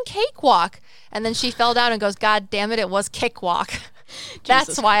thinking cake walk? And then she fell down and goes, God damn it, it was kick walk.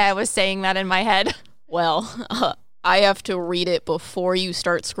 That's why I was saying that in my head. Well, I have to read it before you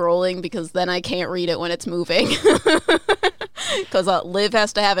start scrolling because then I can't read it when it's moving. Because Liv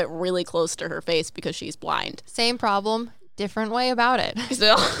has to have it really close to her face because she's blind. Same problem. Different way about it.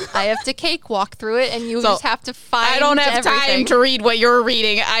 So, I have to cake walk through it, and you just have to find. I don't have time to read what you're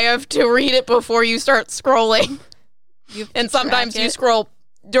reading. I have to read it before you start scrolling. And sometimes you scroll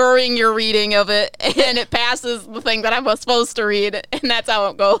during your reading of it, and it passes the thing that I was supposed to read, and that's how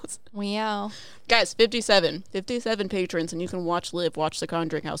it goes. Wow. Guys, 57 patrons, and you can watch the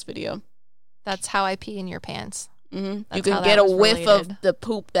Conjuring House video. That's how I pee in your pants. Mm-hmm. You can get a whiff of the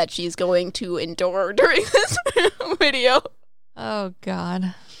poop that she's going to endure during this video. Oh,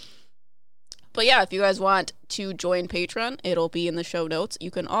 God. But yeah, if you guys want to join Patreon, it'll be in the show notes. You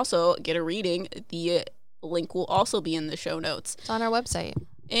can also get a reading. The link will also be in the show notes. It's on our website.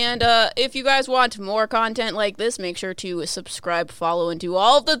 And if you guys want more content like this, make sure to subscribe, follow, and do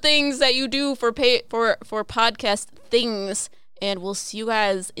all the things that you do for podcast things. And we'll see you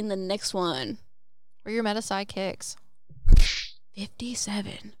guys in the next one. We're your meta sidekicks.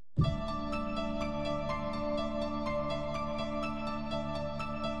 57.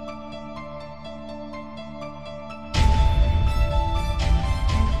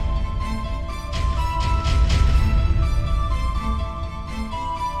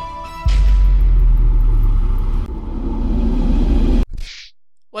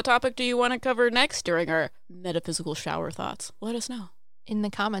 What topic do you want to cover next during our metaphysical shower thoughts? Let us know. In the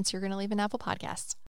comments, you're going to leave an Apple Podcasts.